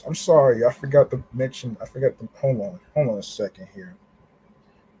arsonist. I'm sorry, I forgot to mention. I forgot to hold on a second here.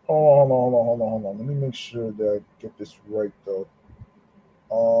 Hold on. Let me make sure that I get this right though.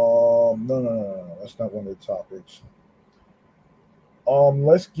 No. That's not one of the topics.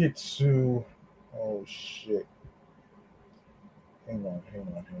 Let's get to. Oh shit. Hang on.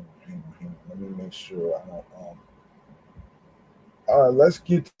 Let me make sure I don't. All right, let's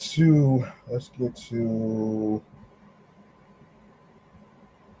get to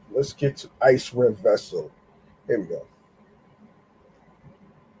Iceware Vessel. Here we go.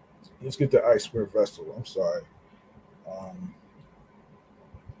 Let's get to Iceware Vessel. I'm sorry. Um,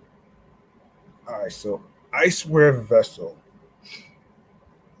 all right, so Iceware Vessel.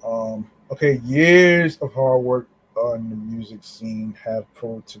 Okay, years of hard work on the music scene have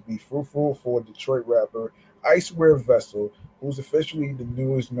proved to be fruitful for Detroit rapper Iceware Vessel, who's officially the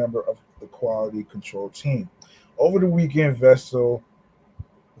newest member of the quality control team. Over the weekend, Vezo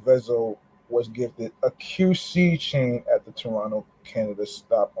was gifted a QC chain at the Toronto, Canada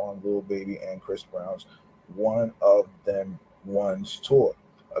stop on Lil Baby and Chris Brown's One of Them Ones tour.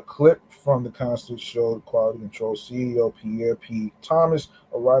 A clip from the concert showed Quality Control CEO Pierre P. Thomas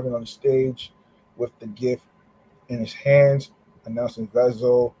arriving on the stage with the gift in his hands, announcing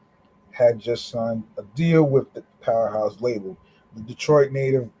Vezo had just signed a deal with the Powerhouse label. The Detroit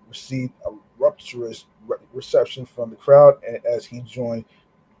native received a rapturous reception from the crowd as he joined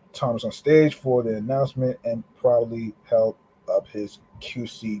Thomas on stage for the announcement and proudly held up his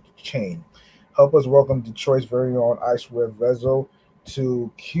QC chain. Help us welcome Detroit's very own Iceware Vezo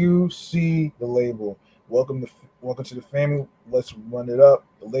to QC the label. Welcome to the family. Let's run it up.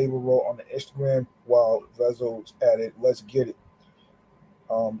 The label wrote on the Instagram while Vezo added, "Let's get it."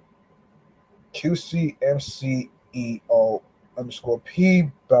 Um, QCMCEO underscore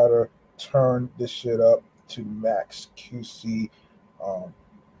P better turn this shit up to max. Um,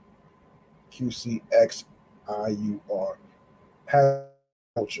 QCXIUR has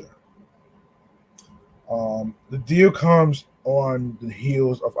culture. The deal comes on the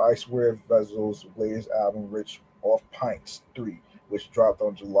heels of Iceware Vessel's latest album, Rich Off Pints 3, which dropped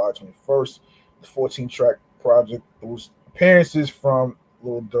on July 21st. The 14-track project boasts appearances from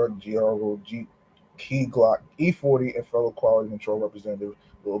Lil Durk, Giorgio, Key Glock, E40, and fellow Quality Control representative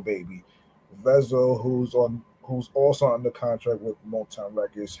Lil Baby. Vezo, who's on who's also under contract with Motown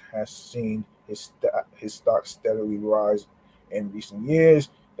Records, has seen his stock steadily rise in recent years,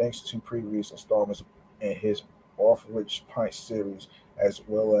 thanks to previous installments in his Off Rich Pint series, as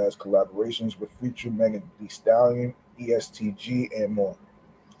well as collaborations with future Megan Thee Stallion, ESTG, and more.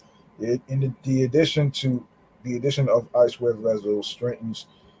 The addition of Icewear Vessel strengthens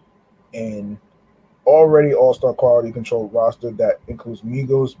an already all-star quality control roster that includes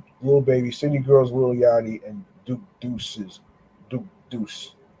Migos, Lil Baby, City Girls, Lil Yachty, and Duke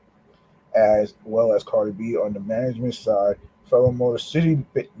Deuce, as well as Cardi B on the management side. Fellow Motor City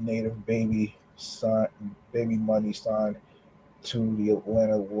native Baby Money signed to the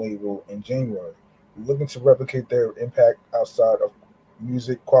Atlanta label in January. Looking to replicate their impact outside of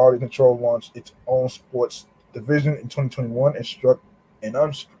music, Quality Control launched its own sports division in 2021 and struck an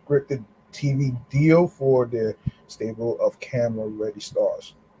unscripted TV deal for their stable of camera ready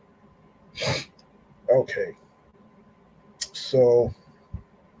stars. Okay, so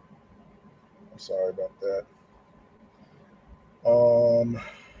I'm sorry about that. All right,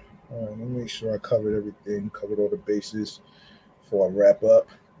 let me make sure I covered everything, covered all the bases before I wrap up.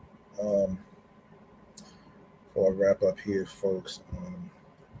 Um, before I wrap up here, folks. Let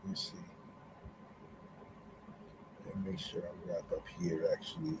me see. Let me make sure I wrap up here.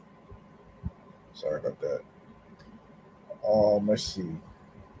 Actually, sorry about that. Let's see.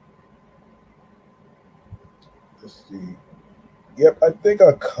 Let's see. Yep, I think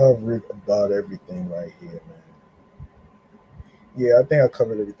I covered about everything right here, man. Yeah, I think I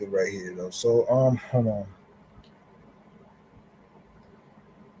covered everything right here though. So hold on.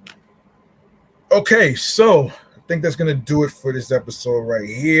 Okay, so I think that's gonna do it for this episode right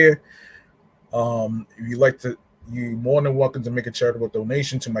here. If you like to, you're more than welcome to make a charitable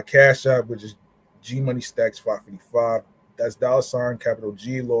donation to my cash app, which is G Money Stacks 555. That's $ capital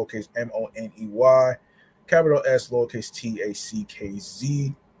G lowercase MONEY, capital S lowercase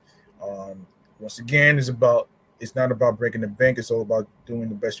TACKZ. Once again, it's not about breaking the bank. It's all about doing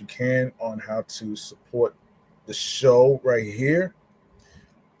the best you can on how to support the show right here,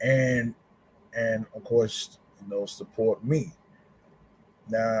 and of course, support me.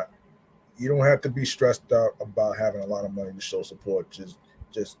 Now, you don't have to be stressed out about having a lot of money to show support. Just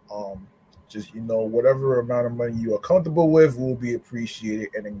whatever amount of money you are comfortable with will be appreciated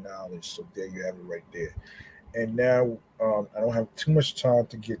and acknowledged. So there you have it right there. And now I don't have too much time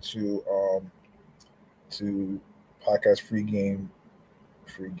to get to podcast free game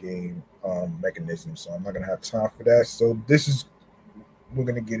mechanism. So I'm not gonna have time for that. So this is we're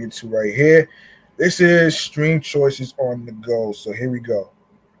gonna get into right here. This is stream choices on the go. So here we go.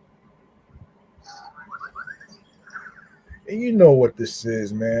 And you know what this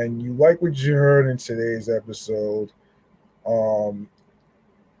is, man. You like what you heard in today's episode, um,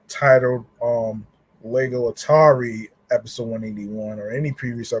 titled Lego Atari episode 181 or any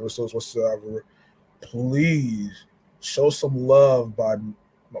previous episodes whatsoever. Please show some love by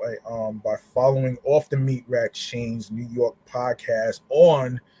following Off the Meat Rack Chain's New York podcast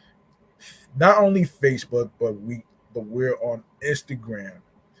on not only Facebook but we're on Instagram.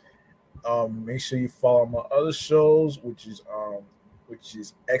 Make sure you follow my other shows, which is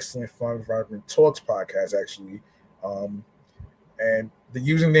Excellent Fun Vibrant Talks podcast actually, and the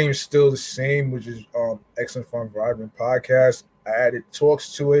username is still the same, which is Excellent Fun Vibrant podcast. I added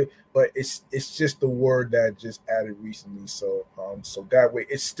talks to it, but it's just the word that just added recently. So that way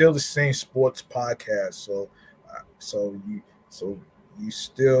it's still the same sports podcast. So you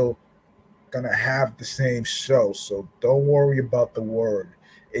still gonna have the same show. So don't worry about the word.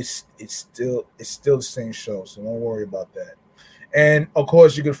 It's still the same show. So don't worry about that. And of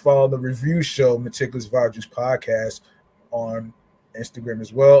course, you can follow the review show Meticulous Vibe Juice Podcast on Instagram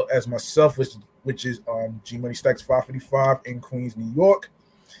as well as myself, which is G Money Stacks 555 in Queens, New York.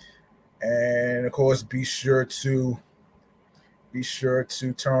 And of course, be sure to turn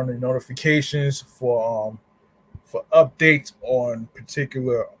on the notifications for updates on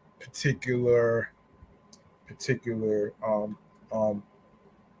particular um,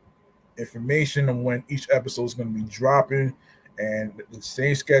 information on when each episode is going to be dropping. And the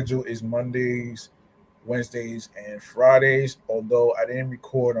same schedule is Mondays, Wednesdays, and Fridays. Although I didn't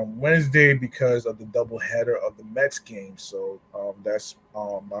record on Wednesday because of the doubleheader of the Mets game, so that's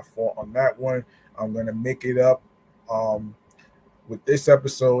my fault on that one. I'm gonna make it up with this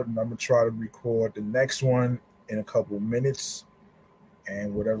episode, and I'm gonna try to record the next one in a couple of minutes.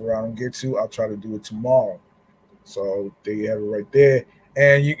 And whatever I don't get to, I'll try to do it tomorrow. So there you have it right there.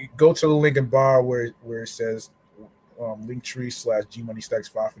 And you go to the link in bar where it says Linktree / G Money Stacks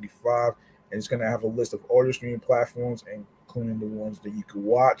 555, and it's gonna have a list of audio streaming platforms, including the ones that you can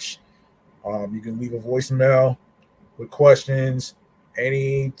watch. You can leave a voicemail with questions,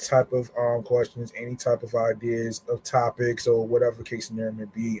 any type of questions, any type of ideas of topics or whatever case scenario may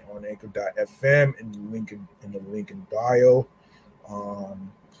be on anchor.fm and the link in bio.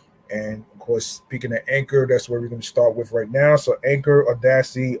 Um, and of course, speaking of Anchor, that's where we're going to start with right now. So Anchor,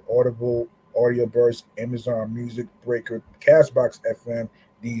 Audacity, Audible, Audio Burst, Amazon Music, Breaker, Castbox FM,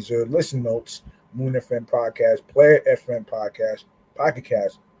 Deezer, Listen Notes, Moon FM Podcast, Player FM Podcast, Pocket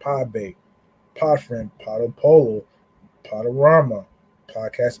Cast, Podbay, Podfriend, Podopolo, Podorama,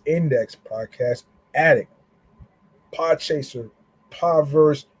 Podcast Index, Podcast Addict, Podchaser,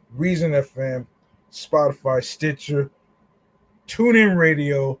 Podverse, Reason FM, Spotify, Stitcher, TuneIn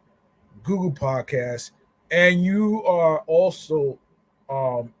Radio, Google Podcasts, and you are also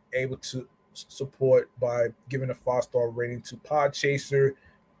able to support by giving a 5-star rating to Podchaser,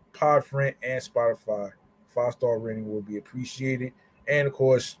 Podfriend, and Spotify. 5-star rating will be appreciated. And of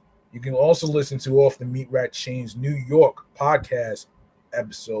course, you can also listen to Off the Meat Rat Chain's New York podcast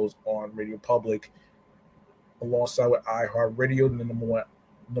episodes on Radio Public, alongside with iHeartRadio, the number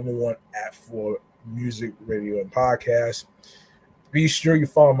one app for music, radio, and podcasts. Be sure you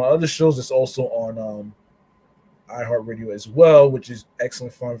follow my other shows. It's also on iHeartRadio as well, which is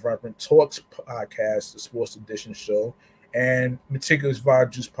Excellent Fun Vibrant Talks podcast, the sports edition show, and Meticulous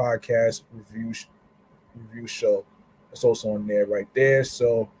Vibe Juice podcast review show. It's also on there right there.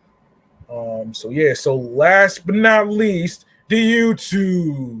 So last but not least, the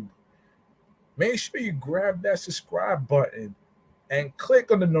YouTube. Make sure you grab that subscribe button and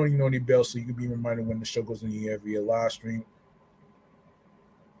click on the noni bell so you can be reminded when the show goes in the air via live stream.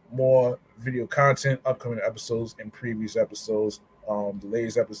 More video content, upcoming episodes, and previous episodes. The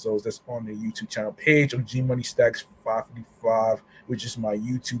latest episodes that's on the YouTube channel page of G Money Stacks 555, which is my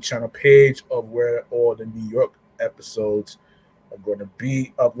YouTube channel page of where all the New York episodes are going to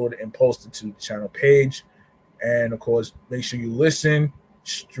be uploaded and posted to the channel page. And of course, make sure you listen,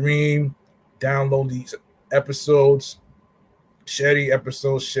 stream, download these episodes, share the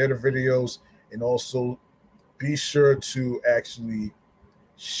episodes, share the videos, and also be sure to actually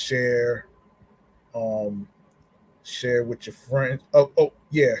share with your friends.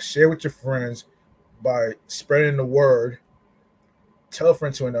 Share with your friends by spreading the word. Tell a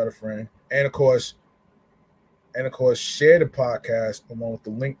friend to another friend, and of course, share the podcast along with the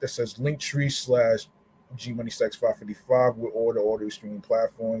link that says Linktree/GMoneyStacks555 with all the audio streaming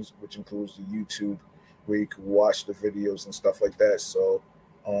platforms, which includes the YouTube, where you can watch the videos and stuff like that. So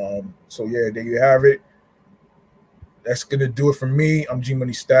there you have it. That's going to do it for me. I'm G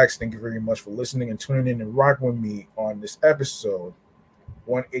Money Stacks. Thank you very much for listening and tuning in and rocking with me on this episode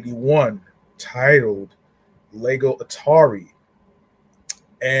 181, titled Lego Atari.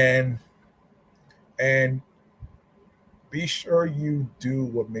 And be sure you do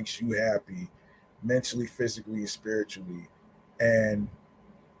what makes you happy, mentally, physically, and spiritually. And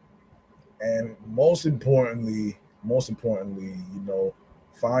most importantly,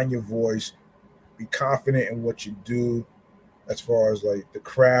 find your voice. Be confident in what you do, as far as like the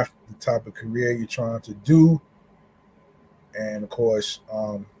craft, the type of career you're trying to do, and of course,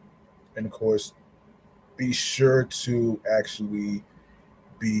 be sure to actually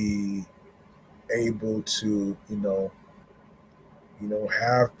be able to,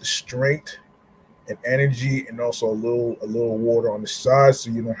 have the strength and energy, and also a little water on the side, so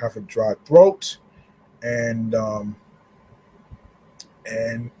you don't have a dry throat, and of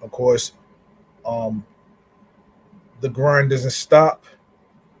course. The grind doesn't stop.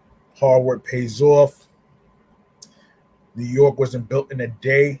 Hard work pays off. New York wasn't built in a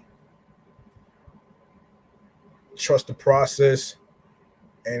day. Trust the process,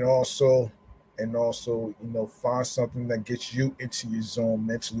 and also, find something that gets you into your zone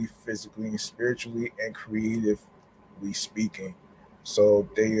mentally, physically, and spiritually, and creatively speaking. So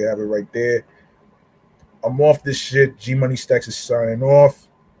there you have it right there. I'm off this shit. G Money Stacks is signing off.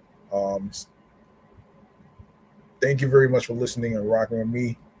 Thank you very much for listening and rocking with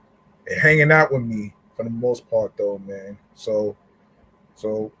me and hanging out with me for the most part, though, man. So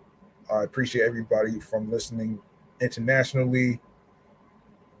I appreciate everybody from listening internationally,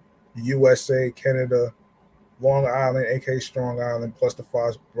 USA, Canada, Long Island, aka Strong Island, plus the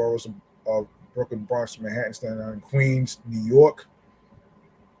 5 boroughs of Brooklyn, Bronx, Manhattan, Staten Island, Queens, New York.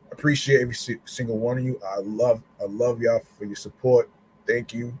 Appreciate every single one of you. I love y'all for your support.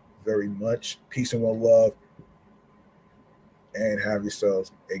 Thank you very much. Peace and one love. And have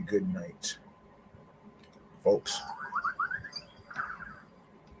yourselves a good night, folks.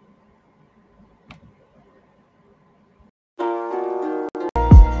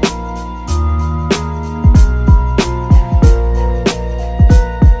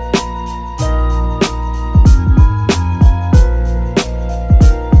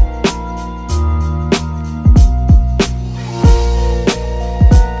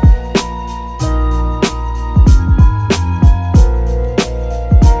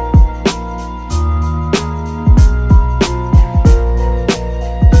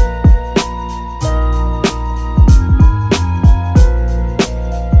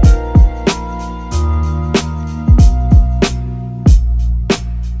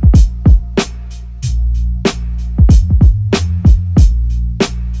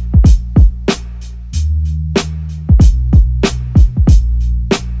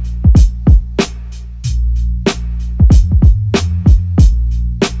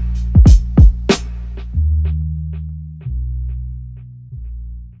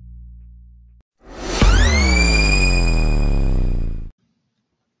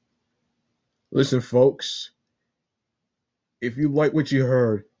 Listen, folks, if you like what you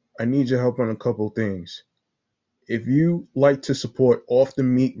heard, I need your help on a couple things. If you like to support Off the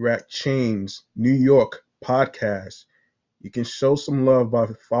Meat Rack Chains New York podcast, you can show some love by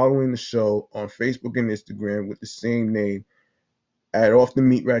following the show on Facebook and Instagram with the same name at Off the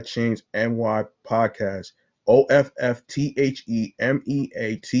Meat Rat Chains NY Podcast.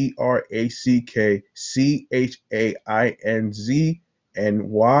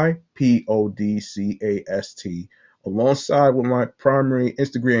 alongside with my primary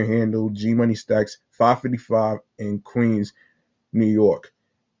Instagram handle, G Money Stacks 555 in Queens, New York.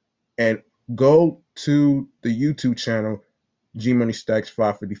 And go to the YouTube channel, G Money Stacks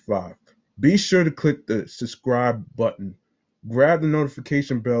 555. Be sure to click the subscribe button. Grab the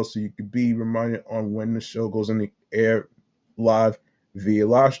notification bell so you can be reminded on when the show goes on the air live via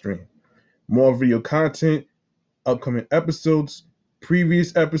live stream. More video content, upcoming episodes,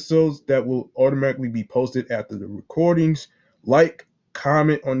 previous episodes that will automatically be posted after the recordings. Like,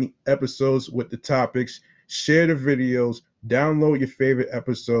 comment on the episodes with the topics, share the videos, download your favorite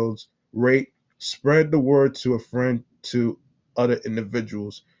episodes, rate, spread the word to a friend, to other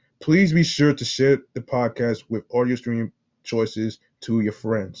individuals. Please be sure to share the podcast with audio streaming choices to your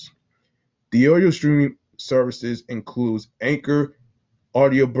friends. The audio streaming services includes Anchor,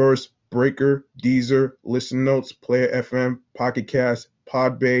 Audio Burst, Breaker, Deezer, Listen Notes, Player FM, Pocket Cast,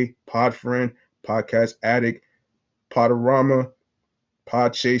 Podbay, Podfriend, Podcast Addict, Podorama,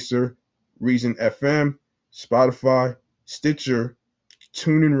 Podchaser, Reason FM, Spotify, Stitcher,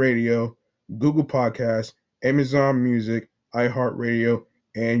 TuneIn Radio, Google Podcasts, Amazon Music, iHeartRadio,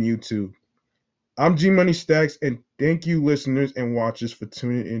 and YouTube. I'm G Money Stacks, and thank you, listeners and watchers, for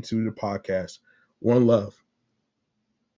tuning into the podcast. One love.